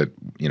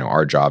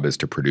our job is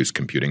to produce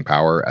computing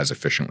power as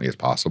efficiently as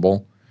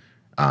possible,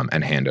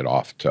 and hand it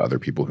off to other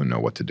people who know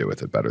what to do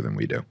with it better than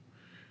we do.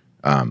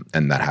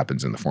 And that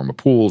happens in the form of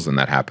pools, and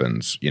that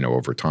happens,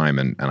 over time.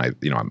 And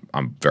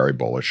I'm very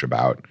bullish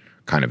about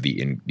kind of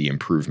the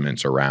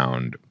improvements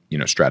around,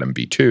 Stratum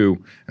V2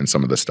 and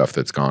some of the stuff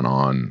that's gone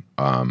on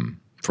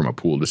from a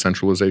pool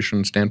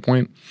decentralization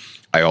standpoint.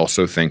 I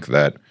also think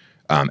that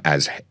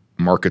as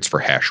markets for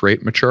hash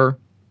rate mature,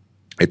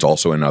 it's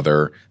also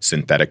another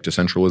synthetic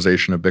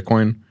decentralization of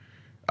Bitcoin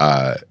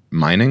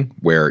mining,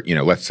 where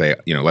let's say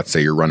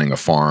you're running a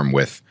farm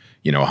with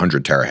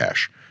 100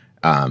 terahash,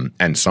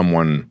 and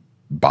someone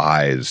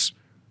buys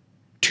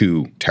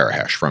 2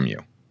 terahash from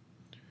you.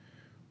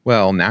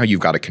 Well, now you've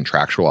got a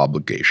contractual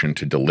obligation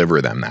to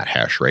deliver them that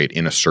hash rate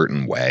in a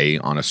certain way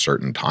on a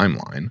certain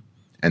timeline.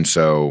 And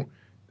so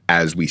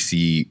as we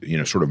see,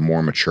 sort of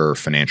more mature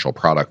financial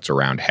products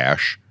around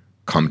hash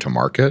come to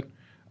market,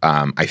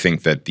 I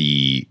think that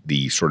the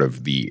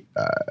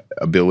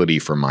ability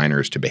for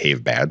miners to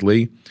behave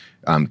badly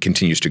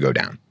continues to go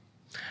down.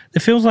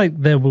 It feels like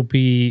there's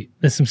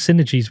some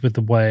synergies with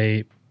the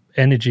way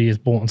energy is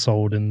bought and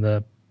sold in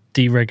the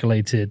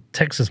deregulated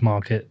Texas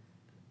market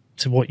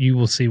to what you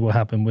will see will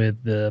happen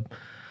with the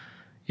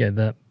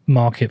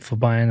market for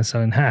buying and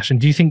selling hash.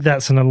 And do you think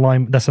that's an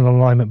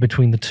alignment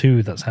between the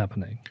two that's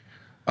happening?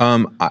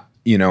 I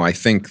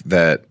think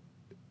that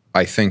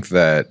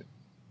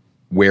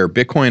where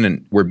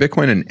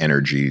Bitcoin and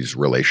energy's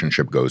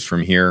relationship goes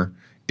from here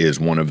is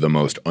one of the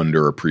most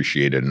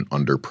underappreciated and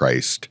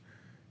underpriced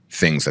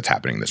things that's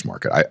happening in this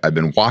market. I've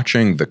been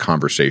watching the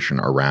conversation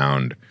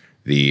around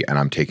and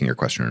I'm taking your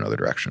question in another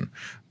direction.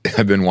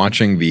 I've been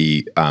watching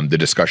the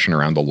discussion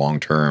around the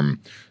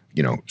long-term,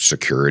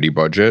 security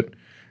budget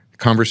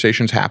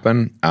conversations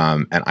happen,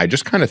 and I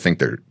just kind of think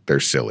they're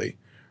silly,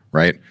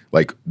 right?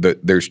 Like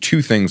there's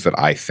two things that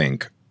I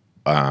think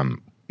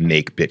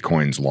make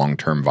Bitcoin's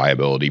long-term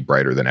viability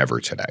brighter than ever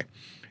today.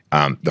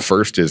 The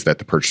first is that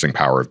the purchasing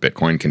power of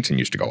Bitcoin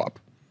continues to go up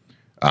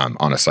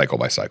on a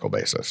cycle-by-cycle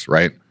basis,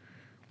 right?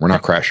 We're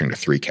not crashing to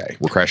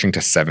 3K. We're crashing to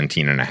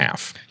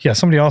 17.5. Yeah,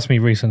 somebody asked me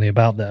recently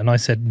about that, and I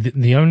said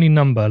the only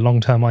number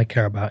long-term I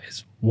care about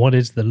is what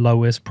is the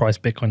lowest price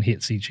Bitcoin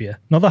hits each year.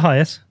 Not the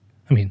highest.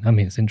 I mean,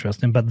 it's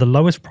interesting, but the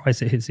lowest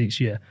price it hits each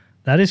year.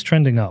 That is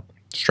trending up.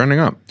 It's trending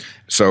up.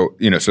 So,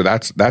 so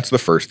that's the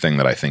first thing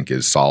that I think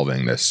is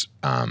solving this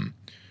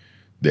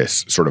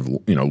this sort of,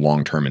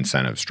 long-term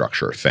incentive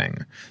structure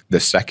thing. The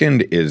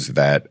second is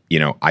that,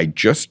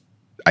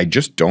 I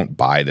just don't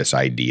buy this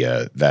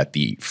idea that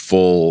the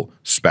full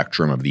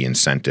spectrum of the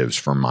incentives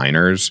for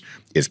miners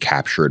is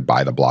captured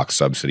by the block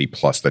subsidy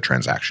plus the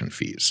transaction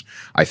fees.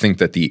 I think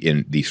that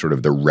in the sort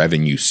of the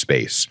revenue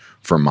space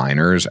for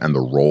miners and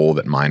the role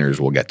that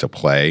miners will get to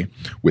play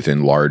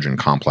within large and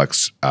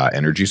complex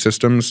energy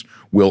systems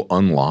will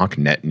unlock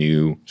net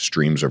new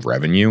streams of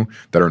revenue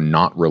that are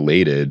not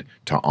related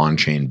to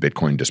on-chain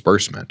Bitcoin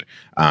disbursement.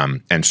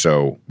 And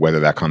so whether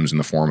that comes in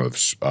the form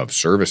of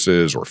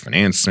services or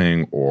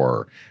financing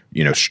or,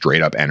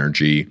 straight up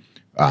energy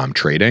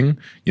trading,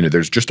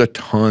 there's just a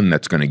ton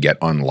that's going to get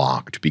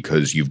unlocked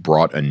because you've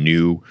brought a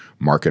new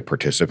market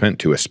participant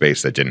to a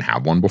space that didn't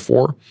have one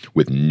before,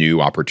 with new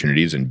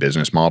opportunities and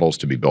business models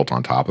to be built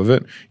on top of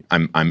it.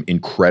 I'm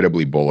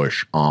incredibly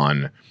bullish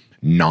on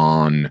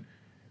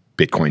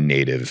non-Bitcoin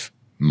native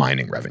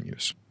mining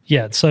revenues.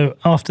 Yeah. So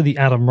after the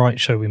Adam Wright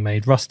show we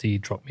made, Rusty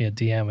dropped me a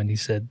DM and he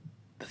said,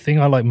 the thing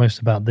I like most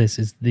about this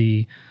is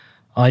the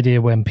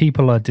idea when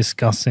people are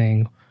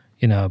discussing,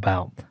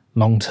 about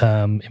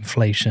long-term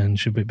inflation,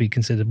 should it be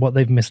considered? What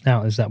they've missed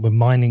out is that we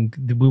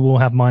will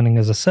have mining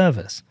as a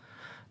service.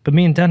 But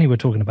me and Danny were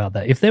talking about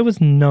that. If there was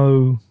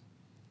no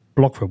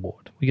block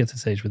reward, we get to the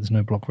stage where there's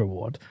no block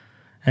reward,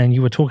 and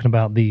you were talking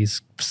about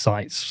these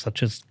sites,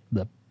 such as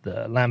the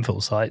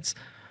landfill sites,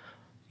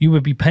 you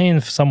would be paying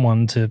for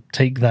someone to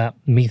take that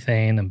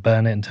methane and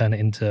burn it and turn it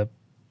into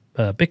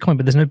Bitcoin,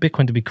 but there's no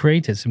Bitcoin to be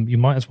created, so you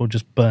might as well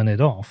just burn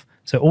it off.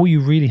 So all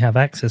you really have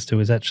access to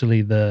is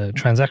actually the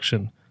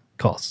transaction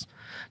costs.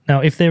 Now,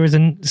 if there is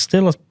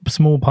still a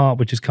small part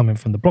which is coming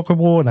from the block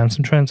reward and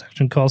some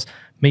transaction costs,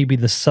 maybe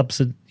you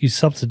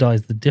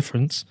subsidize the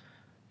difference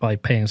by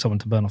paying someone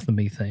to burn off the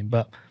methane.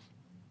 But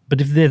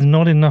if there's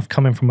not enough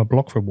coming from a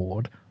block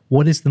reward,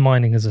 what is the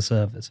mining as a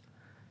service?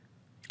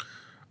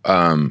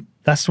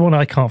 That's the one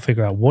I can't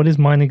figure out. What is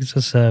mining as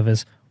a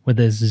service where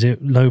there's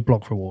low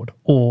block reward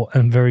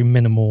and very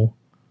minimal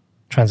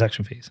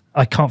transaction fees?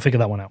 I can't figure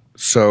that one out.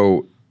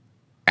 So...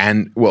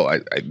 And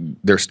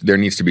there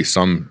needs to be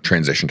some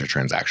transition to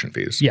transaction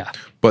fees. Yeah.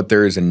 But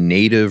there is a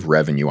native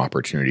revenue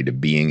opportunity to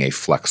being a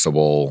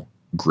flexible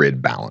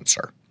grid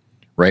balancer,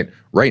 right?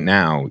 Right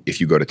now,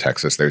 if you go to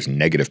Texas, there's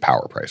negative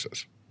power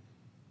prices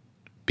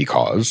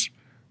because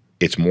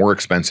it's more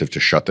expensive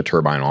to shut the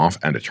turbine off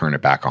and to turn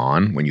it back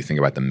on when you think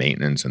about the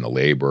maintenance and the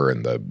labor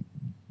and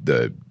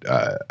the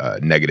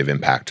negative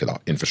impact to the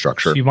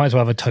infrastructure. So you might as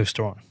well have a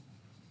toaster on.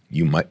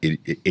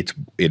 It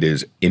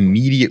is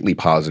immediately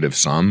positive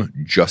sum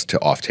just to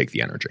offtake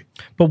the energy.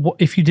 But what,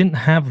 if you didn't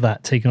have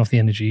that taken off the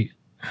energy,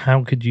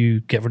 how could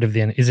you get rid of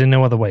the energy? Is there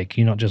no other way? Can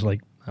you not just I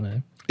don't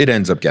know? It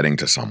ends up getting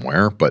to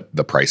somewhere, but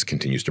the price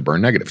continues to burn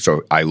negative.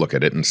 So I look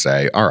at it and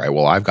say, all right,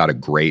 well, I've got a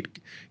great,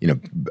 a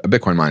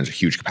Bitcoin mine is a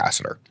huge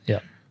capacitor. Yeah.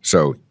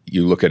 So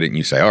you look at it and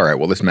you say, all right,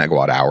 well, this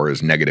megawatt hour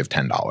is negative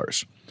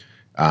 $10.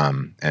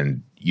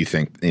 And you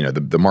think,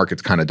 the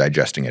market's kind of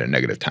digesting it at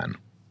negative 10.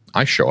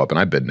 I show up and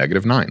I bid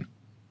negative 9.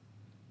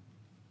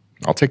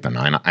 I'll take the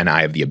 9, and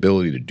I have the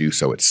ability to do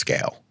so at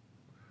scale.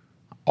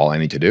 All I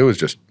need to do is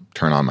just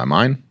turn on my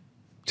mine,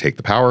 take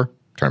the power,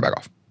 turn it back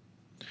off.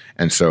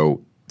 And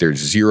so there's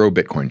 0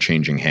 Bitcoin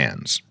changing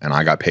hands, and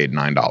I got paid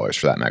 $9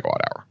 for that megawatt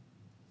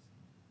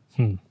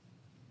hour.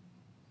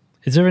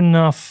 Is there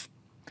enough?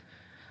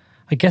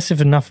 I guess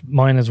if enough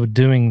miners were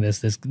doing this,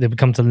 there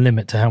becomes a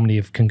limit to how many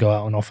can go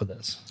out and offer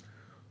this.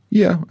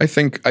 Yeah, I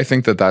think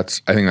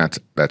that's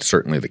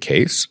certainly the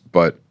case.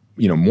 But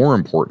more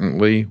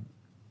importantly,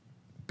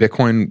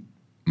 Bitcoin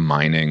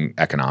mining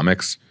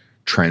economics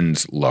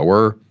trends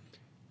lower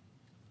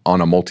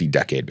on a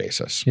multi-decade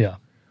basis. Yeah.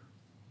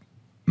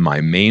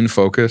 My main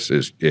focus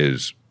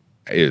is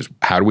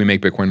how do we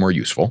make Bitcoin more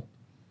useful?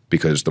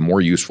 Because the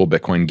more useful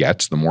Bitcoin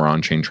gets, the more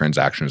on-chain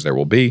transactions there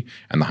will be,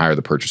 and the higher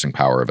the purchasing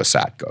power of a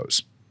SAT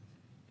goes.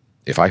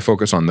 If I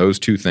focus on those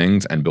two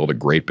things and build a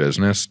great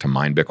business to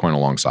mine Bitcoin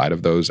alongside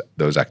of those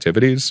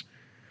activities,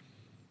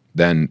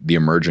 then the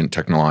emergent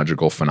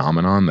technological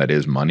phenomenon that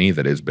is money,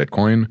 that is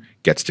Bitcoin,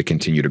 gets to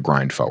continue to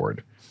grind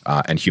forward,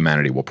 and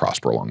humanity will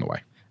prosper along the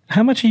way.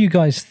 How much are you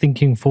guys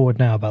thinking forward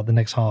now about the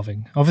next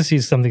halving? Obviously,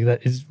 it's something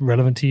that is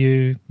relevant to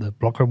you. The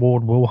block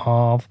reward will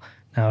halve.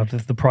 Now,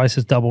 if the price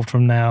has doubled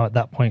from now, at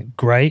that point,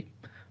 great.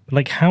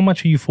 But how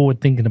much are you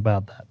forward thinking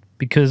about that?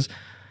 Because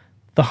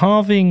the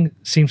halving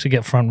seems to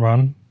get front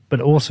run, but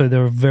also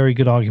there are very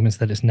good arguments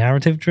that it's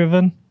narrative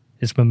driven,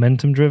 it's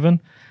momentum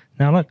driven.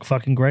 Now,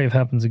 fucking great if it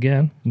happens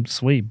again.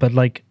 Sweet. But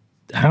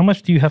how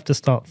much do you have to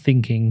start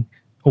thinking,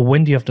 or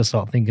when do you have to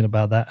start thinking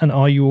about that? And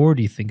are you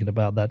already thinking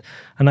about that?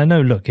 And I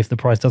know, look, if the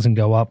price doesn't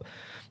go up,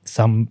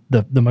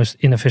 the most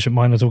inefficient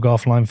miners will go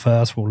offline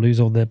first. We'll lose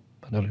all are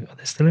there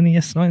still any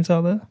S9s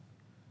out there?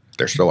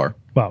 There still are.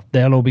 Well,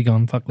 they'll all be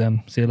gone. Fuck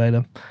them. See you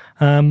later.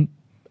 And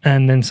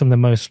then some of the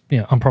most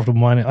unprofitable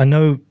miners. I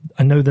know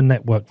the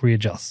network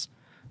readjusts,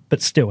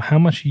 but still, how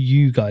much are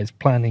you guys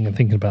planning and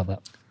thinking about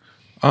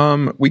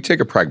that? We take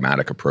a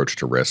pragmatic approach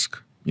to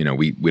risk. We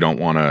don't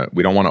want to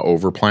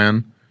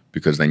overplan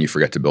because then you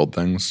forget to build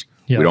things.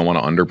 Yeah. We don't want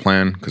to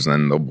underplan because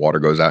then the water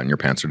goes out and your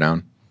pants are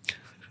down,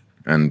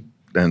 and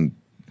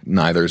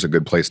neither is a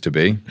good place to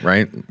be,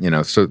 right?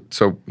 So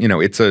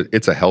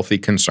it's a healthy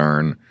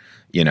concern.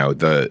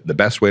 the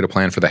best way to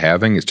plan for the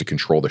halving is to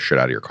control the shit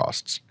out of your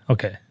costs.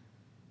 Okay.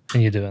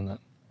 And you're doing that.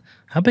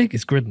 How big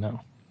is Grid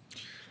now?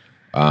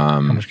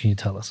 How much can you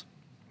tell us?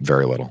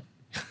 Very little.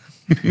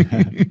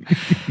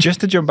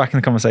 Just to jump back in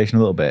the conversation a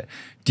little bit,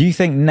 do you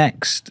think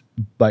next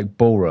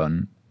bull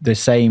run, the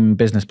same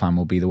business plan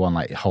will be the one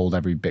hold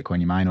every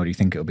Bitcoin you mine, or do you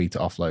think it'll be to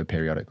offload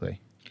periodically?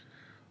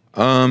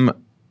 I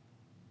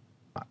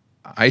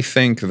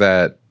think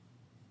that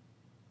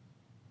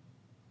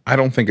I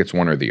don't think it's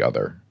one or the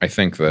other. I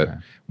think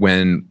that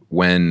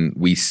when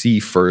we see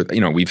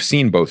further, we've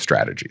seen both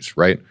strategies,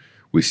 right?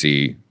 We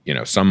see,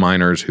 some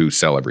miners who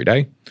sell every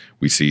day.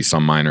 We see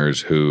some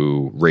miners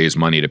who raise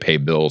money to pay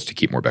bills to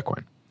keep more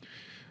Bitcoin.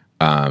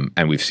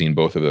 And we've seen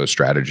both of those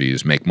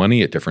strategies make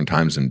money at different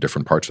times in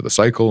different parts of the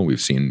cycle.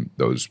 We've seen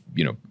those,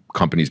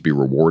 companies be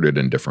rewarded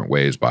in different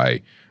ways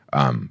by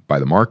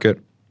the market.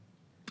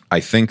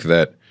 I think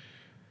that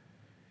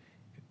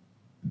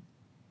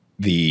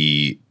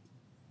the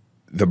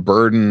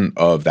burden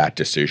of that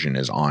decision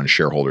is on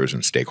shareholders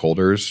and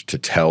stakeholders to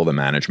tell the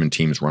management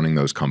teams running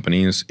those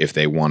companies if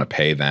they want to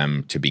pay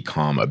them to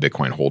become a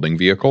Bitcoin holding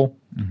vehicle,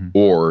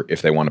 or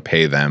if they want to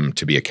pay them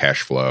to be a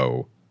cash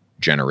flow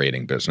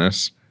generating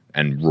business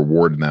and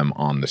reward them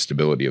on the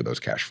stability of those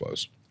cash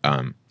flows.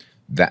 And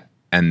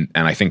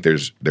I think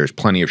there's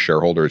plenty of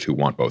shareholders who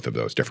want both of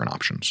those different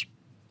options.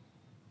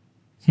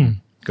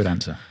 Good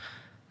answer.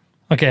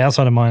 Okay,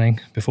 outside of mining,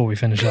 before we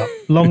finish up,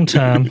 long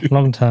term,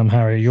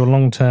 Harry, your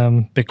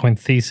long-term Bitcoin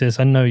thesis.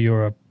 I know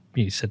you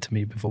said to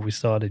me before we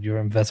started, your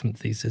investment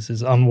thesis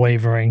is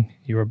unwavering.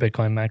 You're a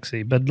Bitcoin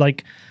maxi, but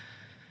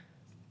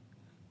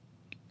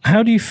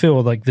how do you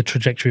feel like the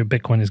trajectory of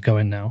Bitcoin is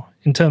going now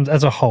in terms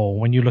as a whole?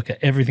 When you look at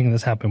everything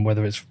that's happened,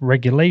 whether it's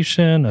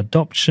regulation,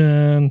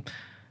 adoption,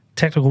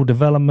 technical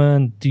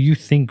development, do you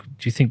think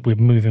we're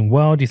moving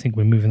well? Do you think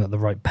we're moving at the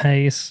right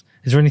pace?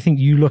 Is there anything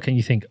you look at and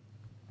you think,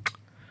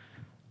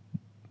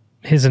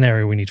 here's an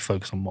area we need to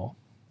focus on more?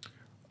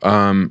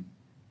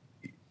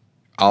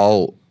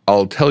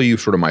 I'll tell you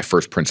sort of my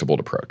first principled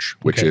approach,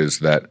 which is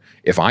that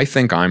if I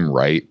think I'm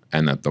right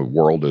and that the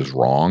world is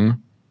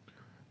wrong,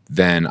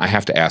 then I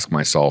have to ask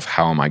myself,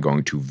 how am I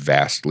going to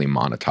vastly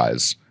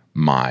monetize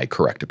my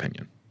correct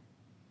opinion?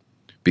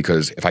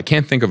 Because if I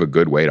can't think of a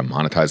good way to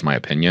monetize my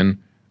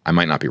opinion, I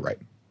might not be right.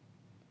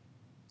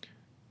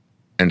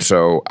 And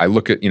so I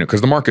look at,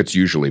 because the market's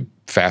usually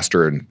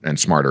faster and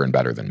smarter and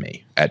better than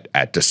me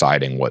at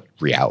deciding what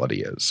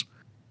reality is.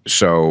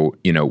 So,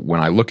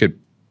 when I look at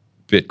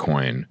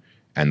Bitcoin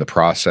and the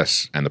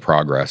process and the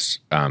progress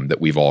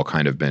that we've all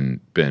kind of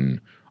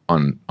been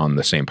on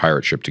the same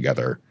pirate ship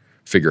together,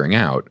 figuring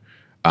out,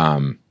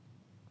 I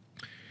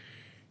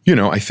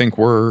think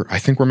we're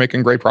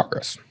making great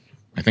progress.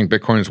 I think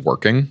Bitcoin is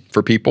working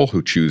for people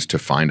who choose to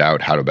find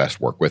out how to best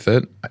work with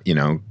it.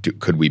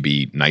 Could we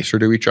be nicer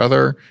to each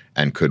other?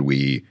 And could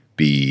we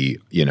be,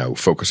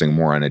 focusing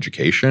more on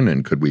education?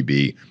 And could we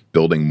be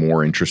building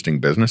more interesting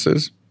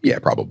businesses? Yeah,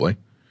 probably.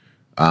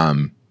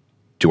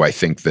 Do I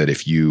think that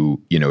if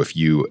you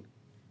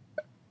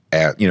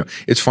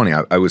it's funny.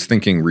 I was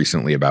thinking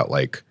recently about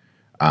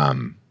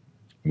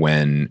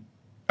when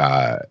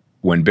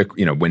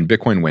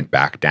Bitcoin went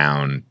back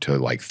down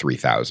to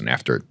 3,000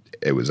 after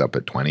it was up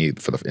at 20 in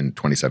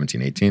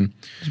 2017-18.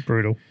 It's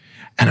brutal.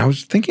 And I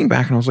was thinking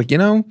back and I was like,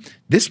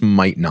 this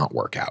might not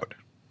work out.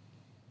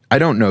 I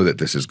don't know that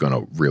this is going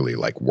to really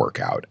work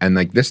out. And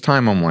this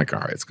time I'm like,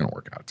 all right, it's going to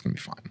work out. It's going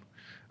to be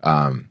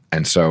fine.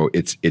 And so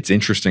it's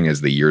interesting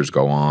as the years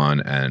go on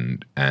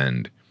and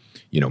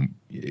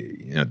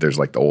there's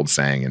the old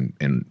saying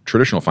in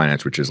traditional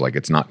finance, which is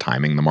it's not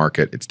timing the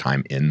market, it's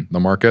time in the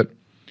market.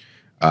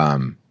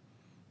 That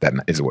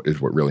is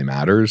what really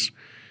matters.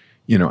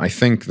 I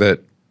think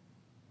that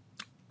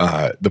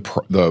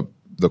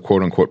the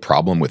quote unquote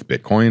problem with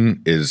Bitcoin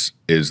is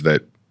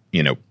that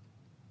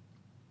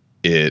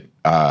it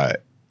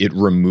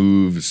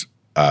removes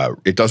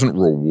it doesn't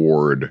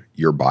reward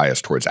your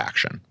bias towards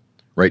action,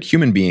 right?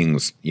 Human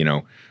beings,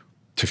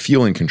 to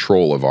feel in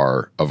control of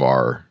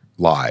our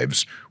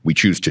lives, we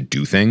choose to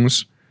do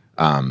things,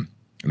 and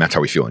that's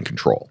how we feel in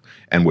control.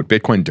 And what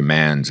Bitcoin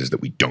demands is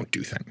that we don't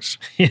do things.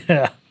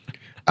 Yeah.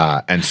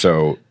 And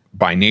so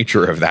by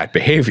nature of that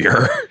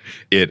behavior,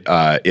 it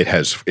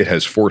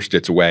has forced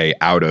its way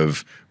out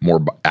of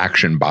more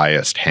action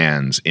biased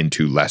hands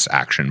into less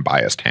action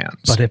biased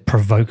hands. But it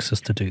provokes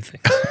us to do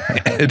things.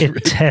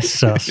 It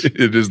tests us.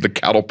 It is the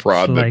cattle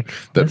prod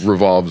that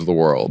revolves the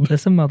world.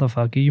 Listen,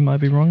 motherfucker, you might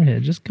be wrong here.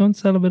 Just go and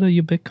sell a bit of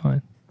your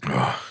Bitcoin.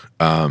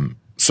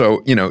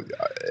 So,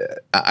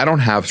 I don't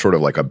have sort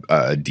of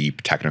a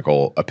deep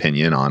technical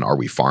opinion on are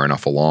we far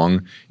enough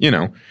along.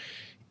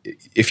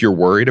 If you're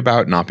worried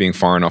about not being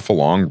far enough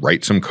along,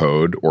 write some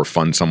code or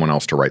fund someone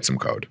else to write some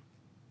code.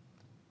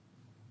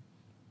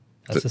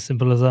 That's as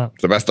simple as that.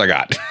 It's the best I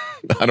got.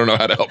 I don't know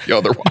how to help you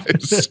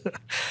otherwise.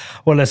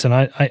 Well, listen,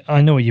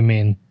 I know what you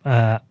mean.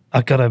 I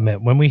got to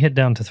admit, when we hit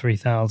down to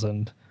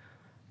 3,000,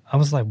 I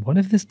was like, what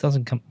if this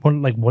doesn't come?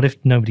 What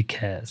if nobody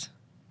cares?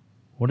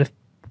 What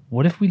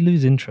if we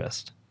lose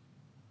interest?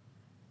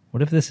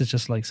 What if this is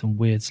just like some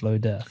weird slow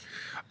death?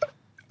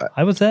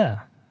 I was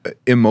there.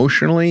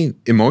 Emotionally,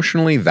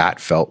 that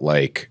felt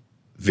like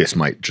this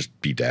might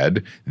just be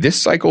dead. This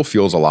cycle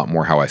feels a lot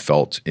more how I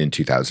felt in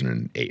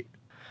 2008.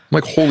 I'm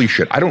like, holy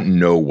shit, I don't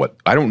know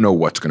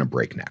what's going to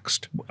break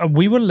next.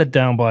 We were led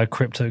down by a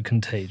crypto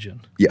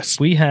contagion. Yes.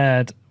 We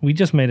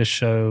just made a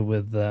show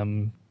with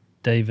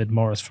David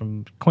Morris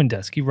from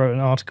CoinDesk. He wrote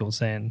an article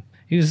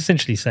he was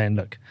essentially saying,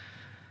 look,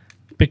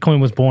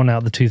 Bitcoin was born out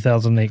of the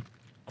 2008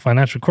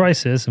 financial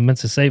crisis and meant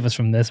to save us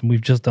from this, and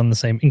we've just done the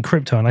same in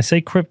crypto. And I say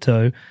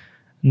crypto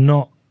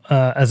not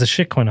as a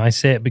shitcoin. I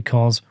say it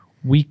because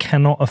we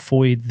cannot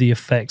avoid the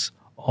effects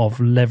of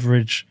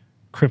leverage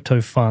crypto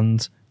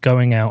funds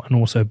going out and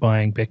also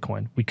buying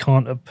Bitcoin. We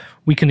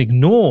can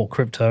ignore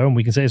crypto and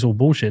we can say it's all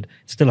bullshit.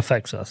 It still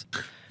affects us.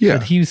 Yeah.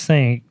 But he was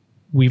saying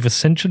we've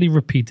essentially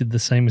repeated the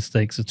same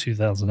mistakes of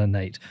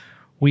 2008.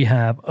 We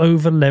have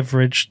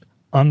over-leveraged,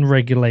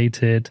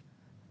 unregulated,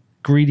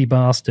 greedy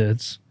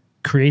bastards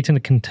creating a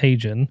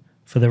contagion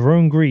for their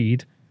own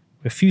greed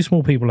with a few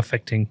small people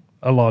affecting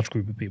a large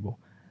group of people.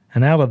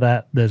 And out of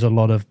that, there's a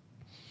lot of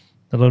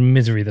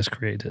misery that's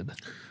created.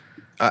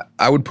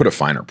 I would put a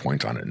finer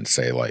point on it and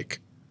say like,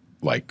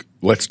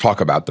 let's talk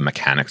about the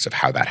mechanics of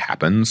how that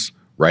happens,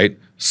 right?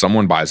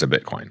 Someone buys a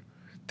Bitcoin.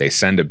 They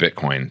send a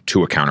Bitcoin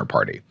to a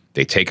counterparty.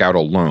 They take out a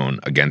loan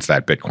against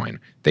that Bitcoin.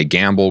 They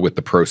gamble with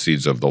the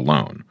proceeds of the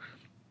loan.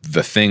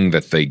 The thing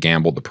that they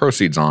gambled the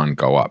proceeds on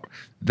go up.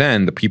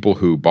 Then the people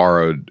who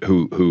borrowed,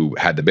 who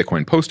had the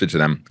Bitcoin posted to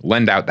them,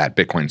 lend out that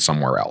Bitcoin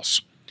somewhere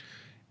else.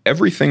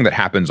 Everything that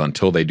happens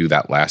until they do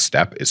that last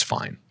step is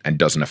fine and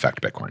doesn't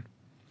affect Bitcoin.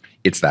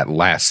 It's that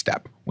last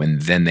step when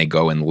then they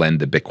go and lend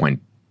the Bitcoin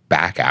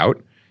back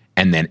out,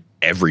 and then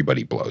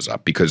everybody blows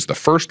up because the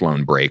first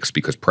loan breaks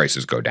because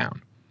prices go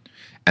down.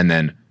 And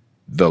then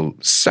the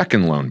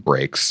second loan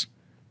breaks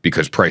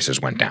because prices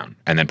went down,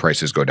 and then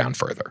prices go down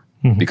further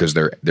because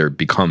there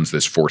becomes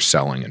this forced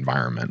selling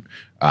environment.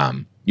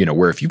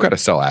 Where if you've got to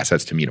sell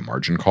assets to meet a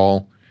margin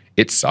call,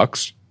 it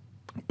sucks,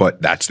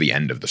 but that's the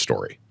end of the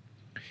story.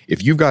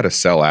 If you've got to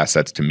sell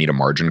assets to meet a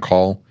margin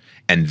call,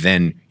 and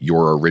then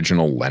your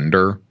original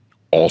lender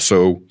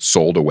also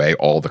sold away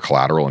all the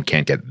collateral and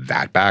can't get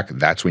that back,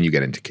 that's when you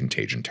get into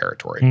contagion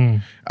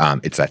territory.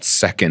 It's that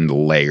second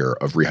layer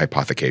of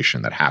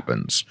rehypothecation that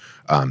happens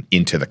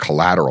into the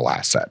collateral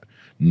asset,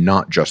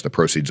 not just the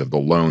proceeds of the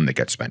loan that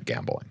gets spent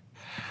gambling.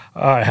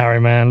 All right, Harry,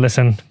 man,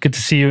 listen, good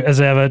to see you as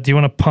ever. Do you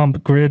want to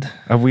pump Grid?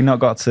 Have we not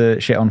got to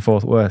shit on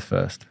Fort Worth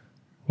first?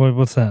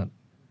 What's that?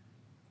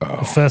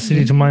 The first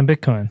city to mine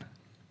Bitcoin.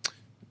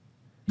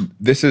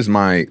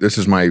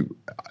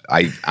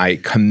 I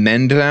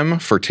commend them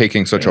for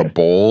taking such a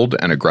bold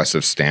and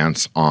aggressive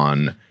stance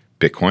on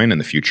Bitcoin in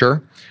the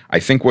future. I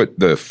think what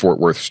the Fort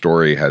Worth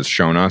story has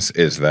shown us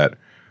is that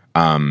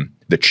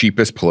the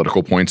cheapest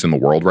political points in the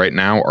world right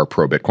now are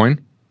pro-Bitcoin.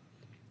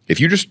 If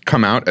you just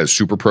come out as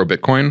super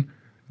pro-Bitcoin,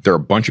 there are a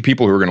bunch of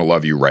people who are going to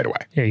love you right away.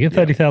 Yeah, you get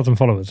 30,000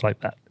 followers like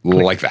that.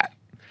 Like that.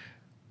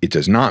 It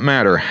does not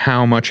matter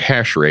how much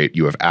hash rate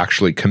you have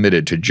actually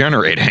committed to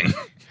generating.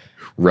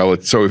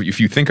 So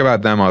if you think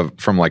about them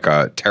from like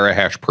a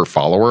terahash per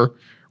follower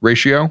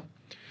ratio.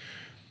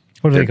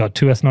 What do they got,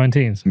 2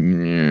 S19s?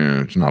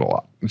 Yeah, it's not a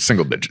lot.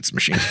 Single digits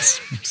machines.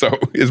 So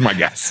is my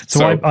guess.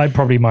 So I'm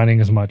probably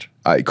mining as much.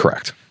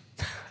 Correct.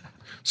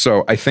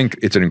 So I think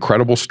it's an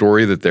incredible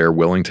story that they're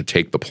willing to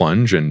take the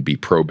plunge and be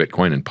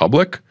pro-Bitcoin in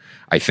public.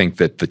 I think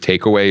that the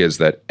takeaway is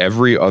that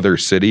every other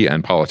city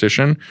and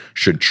politician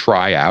should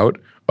try out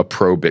a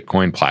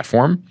pro-Bitcoin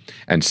platform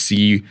and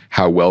see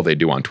how well they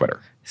do on Twitter.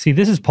 See,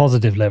 this is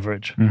positive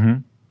leverage. Mm-hmm.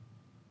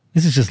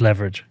 This is just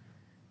leverage.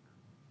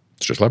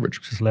 It's just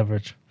leverage. Just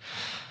leverage.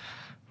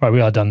 Right,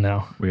 we are done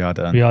now. We are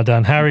done. We are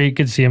done. Harry,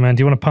 good to see you, man.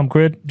 Do you want to pump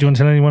Grid? Do you want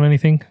to tell anyone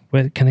anything?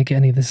 Where can they get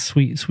any of this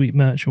sweet, sweet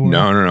merch? Or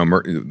No.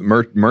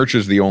 Merch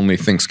is the only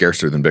thing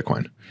scarcer than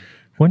Bitcoin.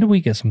 When do we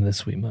get some of this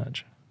sweet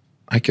merch?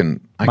 I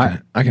can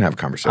have a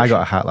conversation. I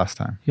got a hat last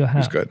time. Your hat? It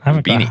was good. It was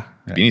a beanie.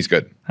 Yeah. Beanie's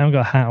good. I haven't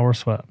got a hat or a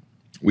sweat.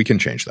 We can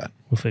change that.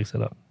 We'll fix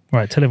it up. All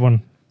right, tell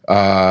everyone.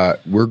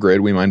 We're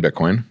Grid. We mine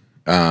Bitcoin.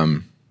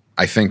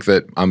 I think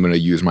that I'm going to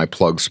use my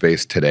plug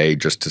space today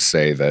just to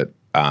say that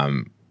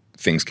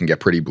things can get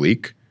pretty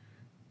bleak.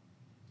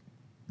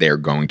 They're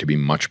going to be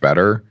much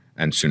better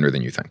and sooner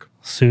than you think.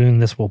 Soon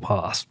this will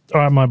pass.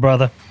 All right, my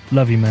brother.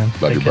 Love you, man.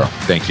 Love you, bro.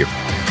 Thank you.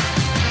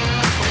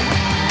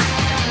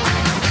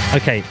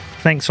 Okay,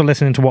 thanks for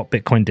listening to What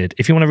Bitcoin Did.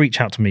 If you want to reach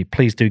out to me,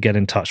 please do get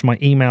in touch. My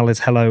email is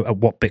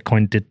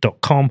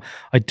hello@whatbitcoindid.com.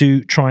 I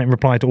do try and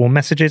reply to all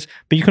messages,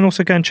 but you can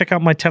also go and check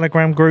out my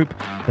Telegram group.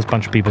 There's a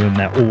bunch of people in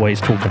there always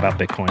talking about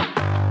Bitcoin.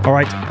 All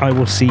right, I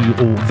will see you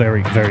all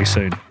very, very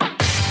soon.